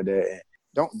whatever like that. And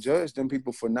don't judge them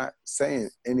people for not saying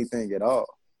anything at all.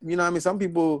 You know what I mean? Some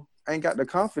people ain't got the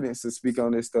confidence to speak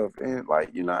on this stuff, and like,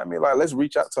 you know what I mean? Like, let's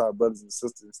reach out to our brothers and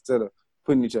sisters instead of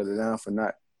putting each other down for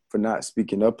not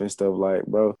speaking up and stuff. Like,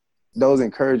 bro, those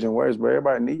encouraging words, bro,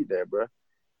 everybody need that, bro.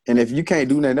 And if you can't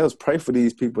do nothing else, pray for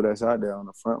these people that's out there on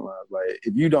the front lines. Like,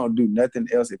 if you don't do nothing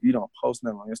else, if you don't post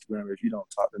nothing on Instagram, if you don't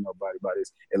talk to nobody about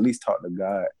this, at least talk to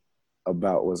God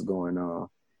about what's going on.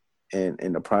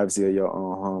 in the privacy of your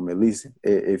own home. At least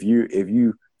if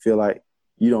you feel like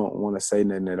you don't want to say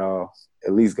nothing at all,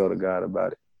 at least go to God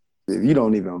about it. If you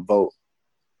don't even vote,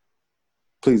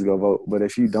 please go vote. But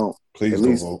if you don't, please at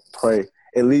least vote. Pray.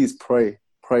 At least pray.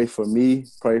 Pray for me.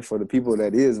 Pray for the people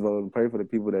that is voting. Pray for the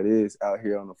people that is out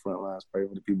here on the front lines. Pray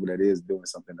for the people that is doing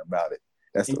something about it.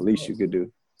 That's the least you could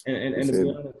do. And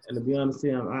to be honest,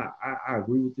 Tim, I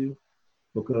agree with you,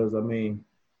 because I mean,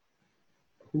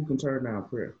 who can turn down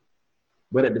prayer?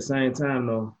 But at the same time,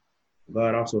 though,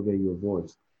 God also gave you a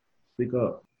voice. Speak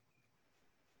up.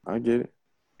 I get it.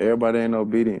 Everybody ain't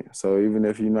obedient, so even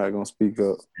if you're not gonna speak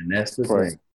up, and that's the pray.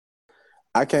 thing.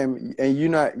 I can't, and you're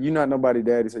not nobody's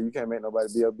daddy, so you can't make nobody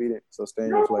be obedient. So stay in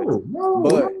your place.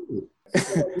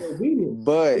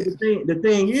 But the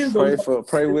thing is,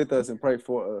 pray with us and pray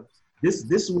for us. This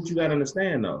is what you got to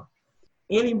understand, though.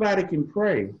 Anybody can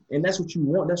pray, and that's what you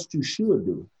want. That's what you should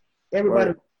do.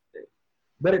 Everybody. Right.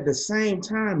 But at the same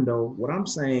time, though, what I'm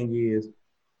saying is,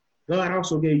 God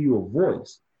also gave you a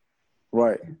voice.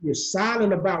 Right. If you're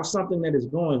silent about something that is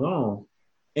going on,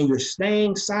 and you're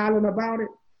staying silent about it,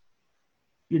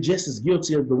 you're just as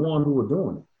guilty as the one who are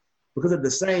doing it. Because at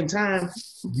the same time,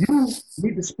 you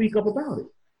need to speak up about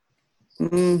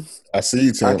it. I see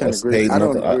you, Tim. I can agree. I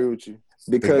don't agree with you.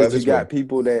 Because you got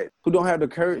people who don't have the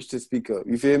courage to speak up.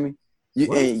 You feel me?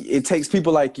 And it takes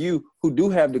people like you who do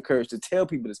have the courage to tell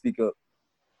people to speak up.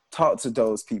 Talk to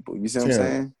those people. You see what I'm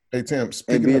saying? Hey, Tim.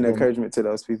 And be an encouragement to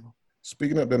those people.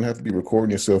 Speaking up doesn't have to be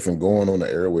recording yourself and going on the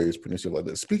airwaves, putting shit like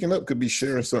that. Speaking up could be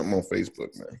sharing something on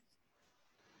Facebook, man.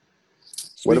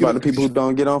 What about the people who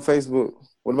don't get on Facebook?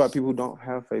 What about people who don't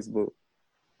have Facebook?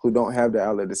 Who don't have the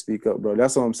outlet to speak up, bro?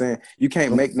 That's what I'm saying. You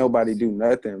can't make nobody do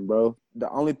nothing, bro. The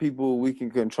only people we can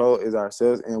control is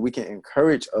ourselves, and we can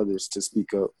encourage others to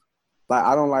speak up. Like,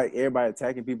 I don't like everybody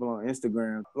attacking people on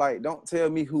Instagram. Like, don't tell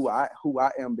me who I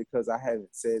am because I haven't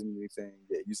said anything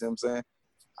yet. You see what I'm saying?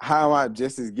 How am I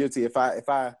just as guilty if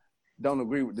I don't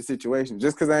agree with the situation?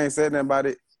 Just because I ain't said nothing about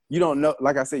it, you don't know.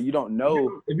 Like I said, you don't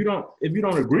know. If you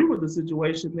don't agree with the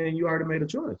situation, then you already made a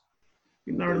choice.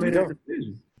 You already made a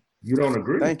decision. You don't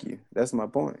agree. Thank you. That's my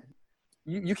point.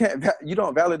 You can't. You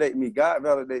don't validate me. God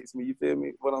validates me. You feel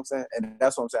me? What I'm saying? And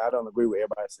that's what I'm saying. I don't agree with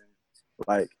everybody saying.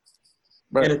 Like,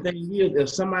 bro. And the thing is, if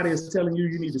somebody is telling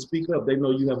you need to speak up, they know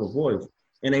you have a voice,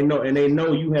 and they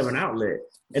know you have an outlet.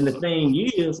 And the thing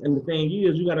is,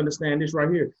 you got to understand this right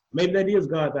here. Maybe that is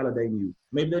God validating you.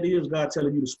 Maybe that is God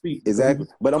telling you to speak. Exactly.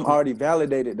 But I'm already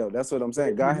validated, though. That's what I'm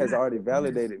saying. God has already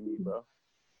validated me, bro.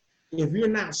 If you're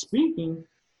not speaking,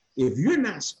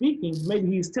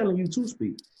 maybe he's telling you to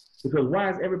speak. Because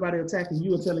why is everybody attacking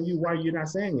you and telling you why you're not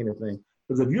saying anything?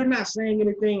 Because if you're not saying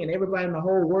anything and everybody in the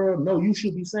whole world know you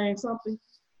should be saying something,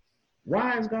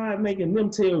 why is God making them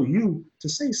tell you to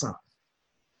say something?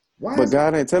 But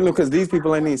God ain't telling them because these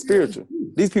people ain't even spiritual.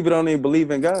 These people don't even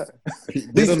believe in God.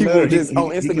 These people just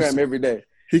on Instagram every day.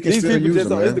 These people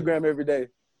just on Instagram every day.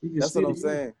 That's what I'm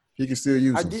saying. He can still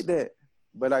use them. I get that.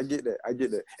 But I get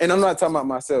that. And I'm not talking about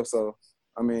myself, so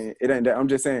I mean, it ain't that. I'm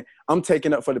just saying I'm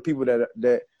taking up for the people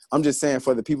that I'm just saying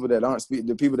for the people that aren't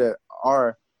the people that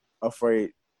are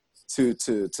afraid to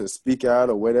speak out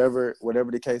or whatever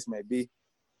the case may be,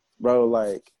 bro.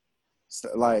 Like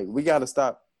we gotta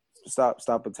stop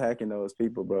attacking those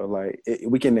people, bro. Like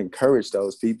we can encourage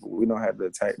those people. We don't have to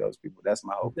attack those people. That's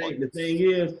my whole point. The thing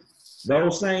is,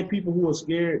 those same people who are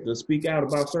scared to speak out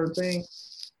about certain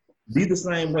things, be the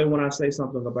same way when I say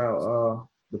something about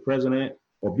the president,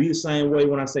 or be the same way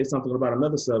when I say something about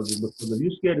another subject. Because if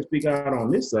you're scared to speak out on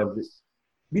this subject,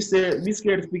 be scared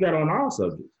to speak out on all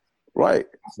subjects. Right.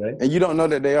 And you don't know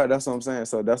that they are. That's what I'm saying.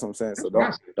 So So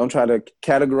don't try to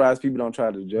categorize people. Don't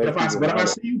try to judge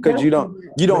people. Because you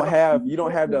don't have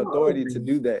the authority to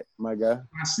do that, my guy.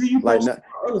 I see you post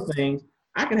other things.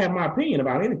 I can have my opinion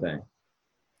about anything.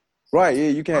 Right, yeah,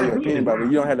 you can have your opinion about it.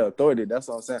 You don't have the authority. That's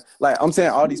what I'm saying. Like I'm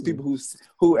saying, all these people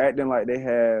who acting like they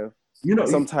have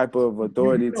some type of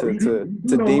authority to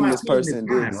deem this person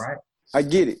this. Right? I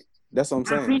get it. That's what I'm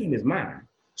saying. My opinion is mine.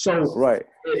 So right.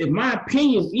 If my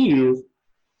opinion is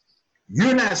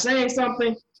you're not saying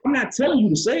something, I'm not telling you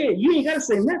to say it. You ain't got to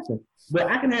say nothing. But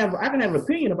I can have an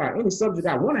opinion about any subject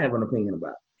I want to have an opinion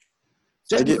about.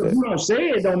 Just because you don't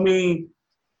say it don't mean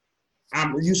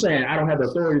you saying I don't have the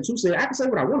authority to say it. I can say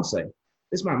what I want to say.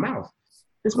 It's my mouth.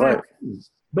 It's my opinion.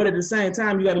 But at the same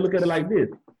time, you got to look at it like this.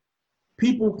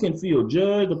 People can feel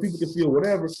judged or people can feel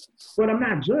whatever, but I'm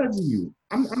not judging you.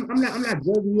 I'm not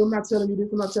judging you. I'm not telling you this.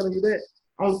 I'm not telling you that.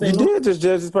 You did just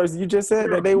judge this person. You just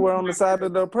said that they were on the side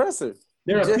of the oppressor.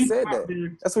 You just said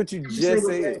that. That's what you just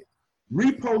said.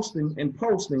 Reposting and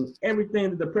posting everything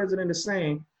that the president is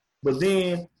saying, but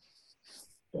then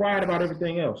quiet about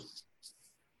everything else.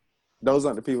 Those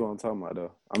aren't the people I'm talking about,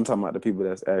 though. I'm talking about the people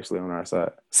that's actually on our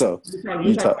side. So You're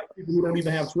talking about people who don't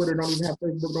even have Twitter, don't even have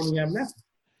Facebook, don't even have nothing.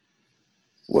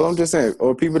 Well, I'm just saying,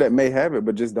 or people that may have it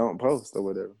but just don't post or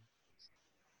whatever.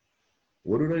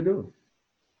 What do they do?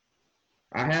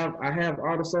 I have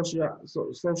all the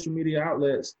social media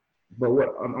outlets, but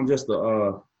what? I'm just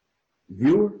a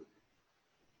viewer.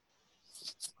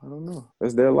 I don't know.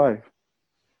 That's their life.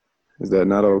 Is that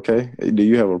not okay? Do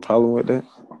you have a problem with that?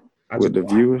 With the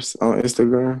viewers on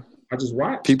Instagram? I just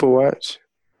watch. People watch?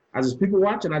 People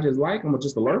watch and I just like them. I'm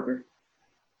just a lurker.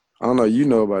 I don't know. You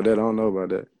know about that. I don't know about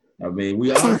that. I mean,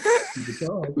 we all.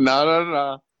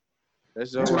 No.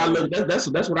 That's what I look. That's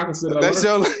what I consider. That's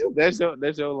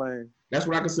your lane. That's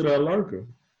what I consider a lurker.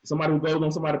 Somebody who goes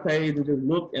on somebody's page and just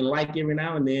look and like every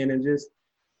now and then and just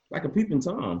like a peeping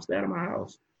Tom, stay out of my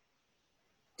house.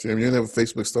 Tim, you didn't have a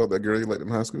Facebook stalk that girl you liked in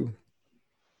high school?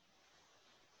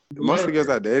 Most of the girls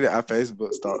I dated, I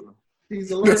Facebook stalked them.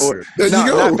 He's a lurker. There you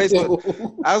go. Not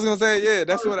Facebook. I was gonna say, yeah,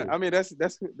 that's what I mean. That's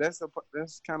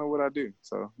kind of what I do.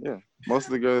 So yeah, most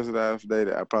of the girls that I've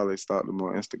dated, I probably stalked them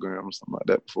on Instagram or something like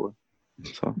that before.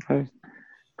 So hey,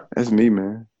 that's me,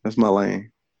 man. That's my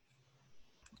lane.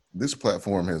 This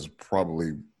platform has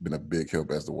probably been a big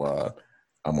help as to why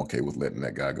I'm okay with letting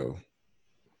that guy go.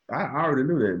 I already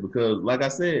knew that because, like I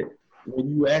said,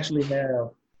 when you actually have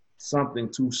something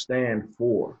to stand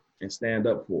for and stand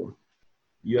up for,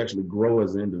 you actually grow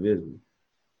as an individual,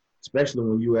 especially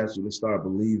when you actually start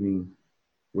believing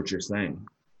what you're saying.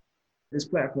 This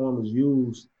platform is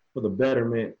used for the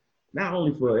betterment, not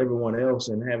only for everyone else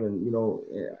and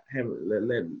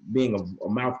being a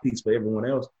mouthpiece for everyone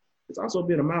else, it's also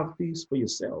being a mouthpiece for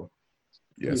yourself.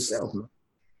 Yes. For yourself, man.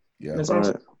 Yeah. And it's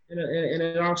also, and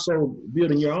it also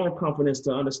building your own confidence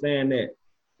to understand that,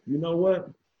 you know what?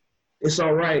 It's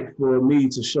all right for me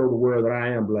to show the world that I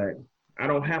am Black. I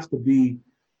don't have to be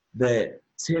that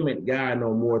timid guy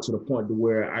no more to the point to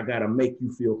where I gotta make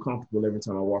you feel comfortable every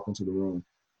time I walk into the room.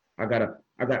 I gotta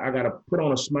put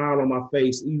on a smile on my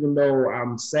face, even though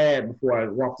I'm sad before I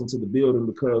walked into the building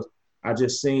because I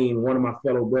just seen one of my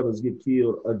fellow brothers get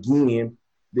killed again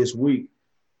this week.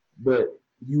 But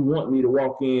you want me to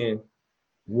walk in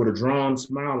with a drawn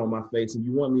smile on my face, and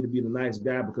you want me to be the nice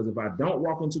guy because if I don't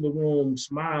walk into the room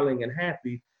smiling and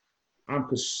happy, I'm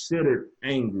considered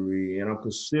angry and I'm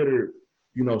considered,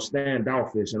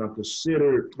 standoffish, and I'm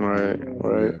considered right.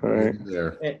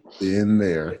 In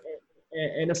there.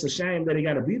 And it's a shame that it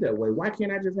got to be that way. Why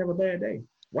can't I just have a bad day?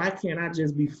 Why can't I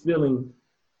just be feeling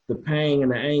the pain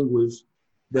and the anguish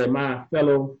that my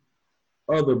fellow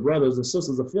other brothers and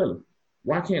sisters are feeling?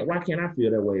 Why can't I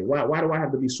feel that way? Why do I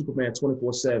have to be Superman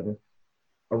 24/7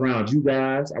 around you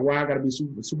guys? Why I got to be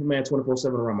Superman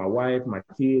 24/7 around my wife, my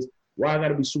kids? Why I got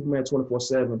to be Superman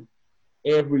 24/7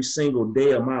 every single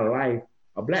day of my life?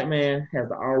 A Black man has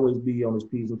to always be on his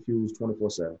P's and Q's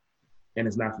 24/7, and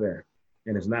it's not fair.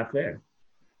 And it's not fair.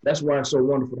 That's why it's so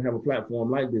wonderful to have a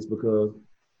platform like this, because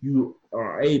you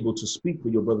are able to speak for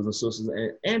your brothers and sisters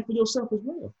and for yourself as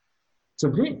well. To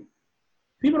me,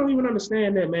 people don't even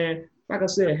understand that, man. Like I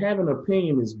said, having an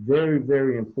opinion is very,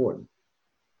 very important.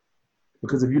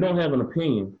 Because if you don't have an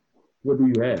opinion, what do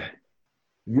you have?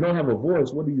 If you don't have a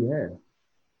voice, what do you have?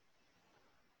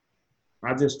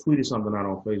 I just tweeted something out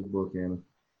on Facebook, and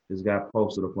this guy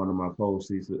posted up under my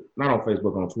post. He said, not on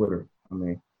Facebook, on Twitter.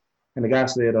 And the guy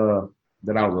said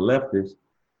that I was a leftist,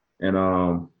 and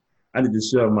I need to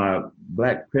shove my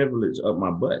Black privilege up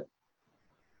my butt.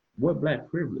 What Black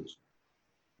privilege?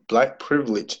 Black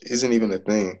privilege isn't even a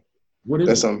thing. What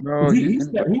is it?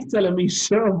 He's telling me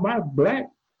shove my Black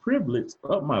privilege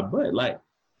up my butt. Like,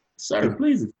 sir,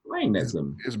 please explain that to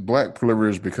me. It's Black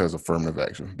privilege because of affirmative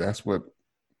action. That's what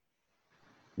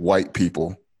white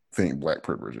people think Black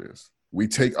privilege is. We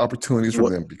take opportunities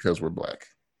from them because we're Black.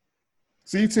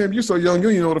 See, Tim, you're so young, you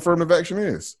don't even know what affirmative action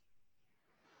is.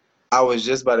 I was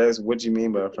just about to ask, what do you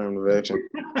mean by affirmative action?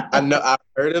 I know I've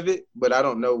heard of it, but I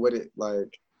don't know what it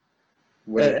like.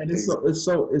 And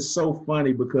it's so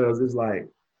funny because it's like,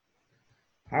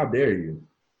 how dare you?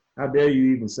 How dare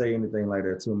you even say anything like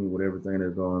that to me with everything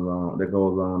that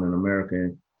goes on in America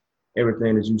and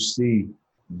everything that you see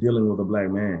dealing with a Black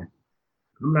man.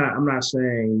 I'm not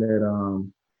saying that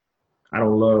I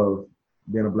don't love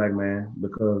being a Black man,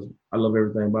 because I love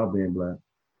everything about being Black.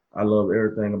 I love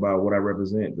everything about what I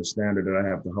represent, the standard that I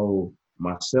have to hold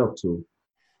myself to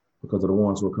because of the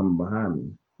ones who are coming behind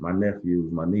me, my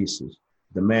nephews, my nieces,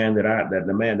 the man that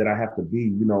I have to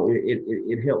be.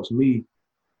 It helps me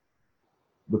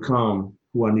become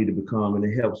who I need to become, and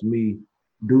it helps me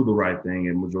do the right thing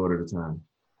in majority of the time.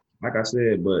 Like I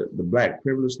said, but the Black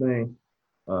privilege thing,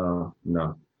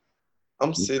 No.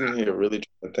 I'm sitting here really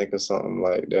trying to think of something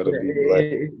like that'll be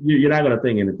like. You're not gonna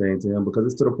think anything to him because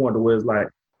it's to the point where it's like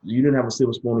you didn't have a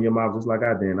silver spoon in your mouth just like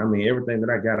I did. I mean, everything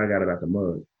that I got it out the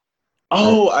mud.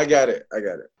 Oh, I got it.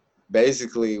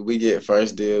 Basically, we get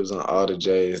first dibs on all the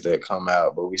J's that come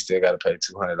out, but we still got to pay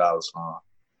 $200 for them.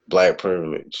 Black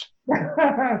privilege.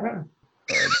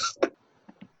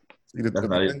 See, the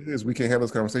thing is, we can't have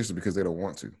those conversations because they don't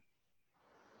want to.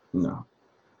 No.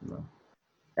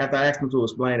 After I asked him to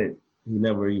explain it, he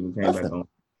never even came back on.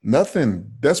 Nothing.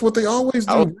 That's what they always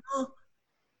do.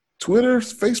 Twitter,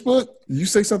 Facebook, you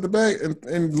say something back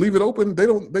and leave it open.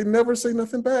 They never say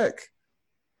nothing back.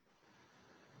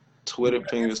 Twitter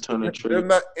fingers turn the tree. They're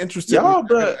not interested y'all, in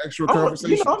bro, actual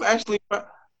conversation.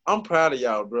 I'm proud of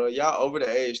y'all, bro. Y'all over the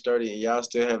age 30 and y'all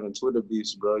still having Twitter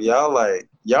beefs, bro. Y'all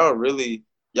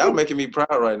making me proud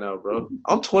right now, bro.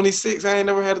 I'm 26. I ain't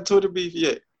never had a Twitter beef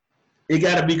yet. It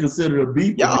got to be considered a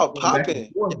beef. Y'all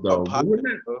popping.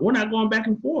 We're not going back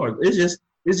and forth. It's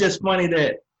just funny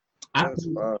that I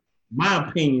put my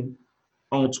opinion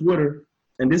on Twitter,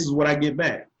 and this is what I get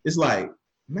back. It's like,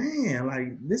 man,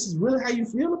 like this is really how you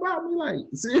feel about me? Like,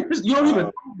 seriously, you don't even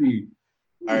know me.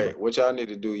 All right, what y'all need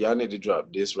to do? Y'all need to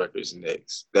drop Diss Records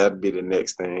next. That'd be the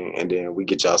next thing, and then we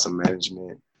get y'all some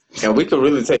management. And we could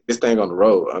really take this thing on the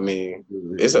road. I mean,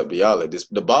 it's up to y'all at this.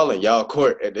 The ball in y'all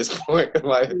court at this point.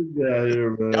 Like,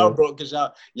 y'all broke because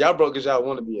y'all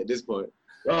want to be at this point.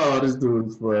 Oh, this dude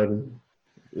is funny.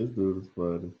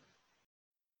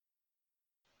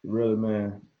 Really,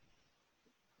 man.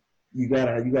 You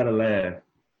gotta laugh.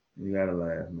 You gotta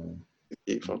laugh, man.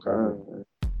 Keep from crying, man.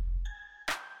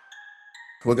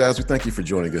 Well, guys, we thank you for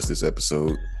joining us this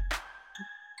episode.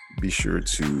 Be sure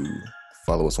to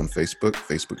follow us on Facebook,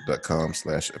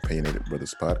 facebook.com/Opinionated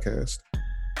Brothers Podcast.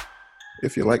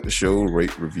 If you like the show,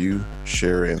 rate, review,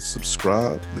 share, and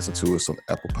subscribe. Listen to us on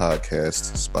Apple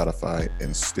Podcasts, Spotify,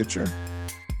 and Stitcher.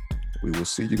 We will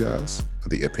see you guys at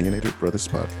the Opinionated Brothers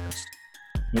Podcast.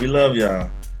 We love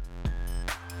y'all.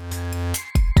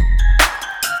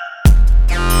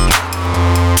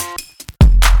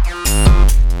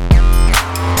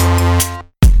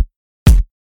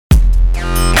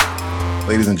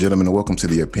 Ladies and gentlemen, welcome to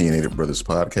the Opinionated Brothers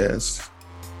Podcast,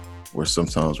 where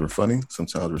sometimes we're funny,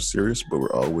 sometimes we're serious, but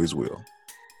we're always real.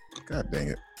 God dang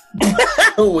it.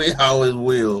 We always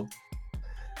will.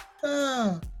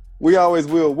 We always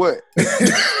will what?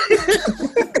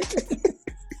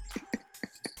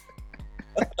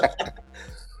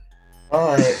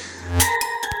 All right.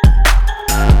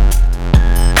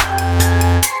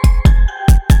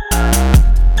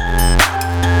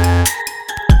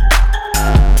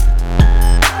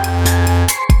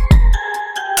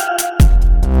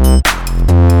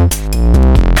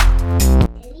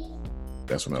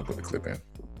 That's when I'll put the clip in.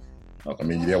 I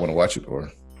mean, y'all want to watch it or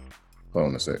hold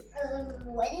on a sec.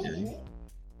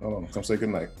 Hold on, come say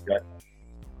goodnight.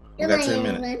 We got 10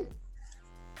 minutes.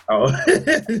 Oh.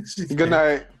 Good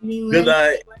night. Good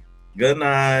night. Good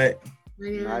night.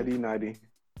 Nighty.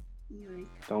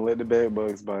 Don't let the bed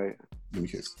bugs bite. Give me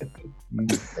a kiss.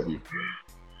 Love you.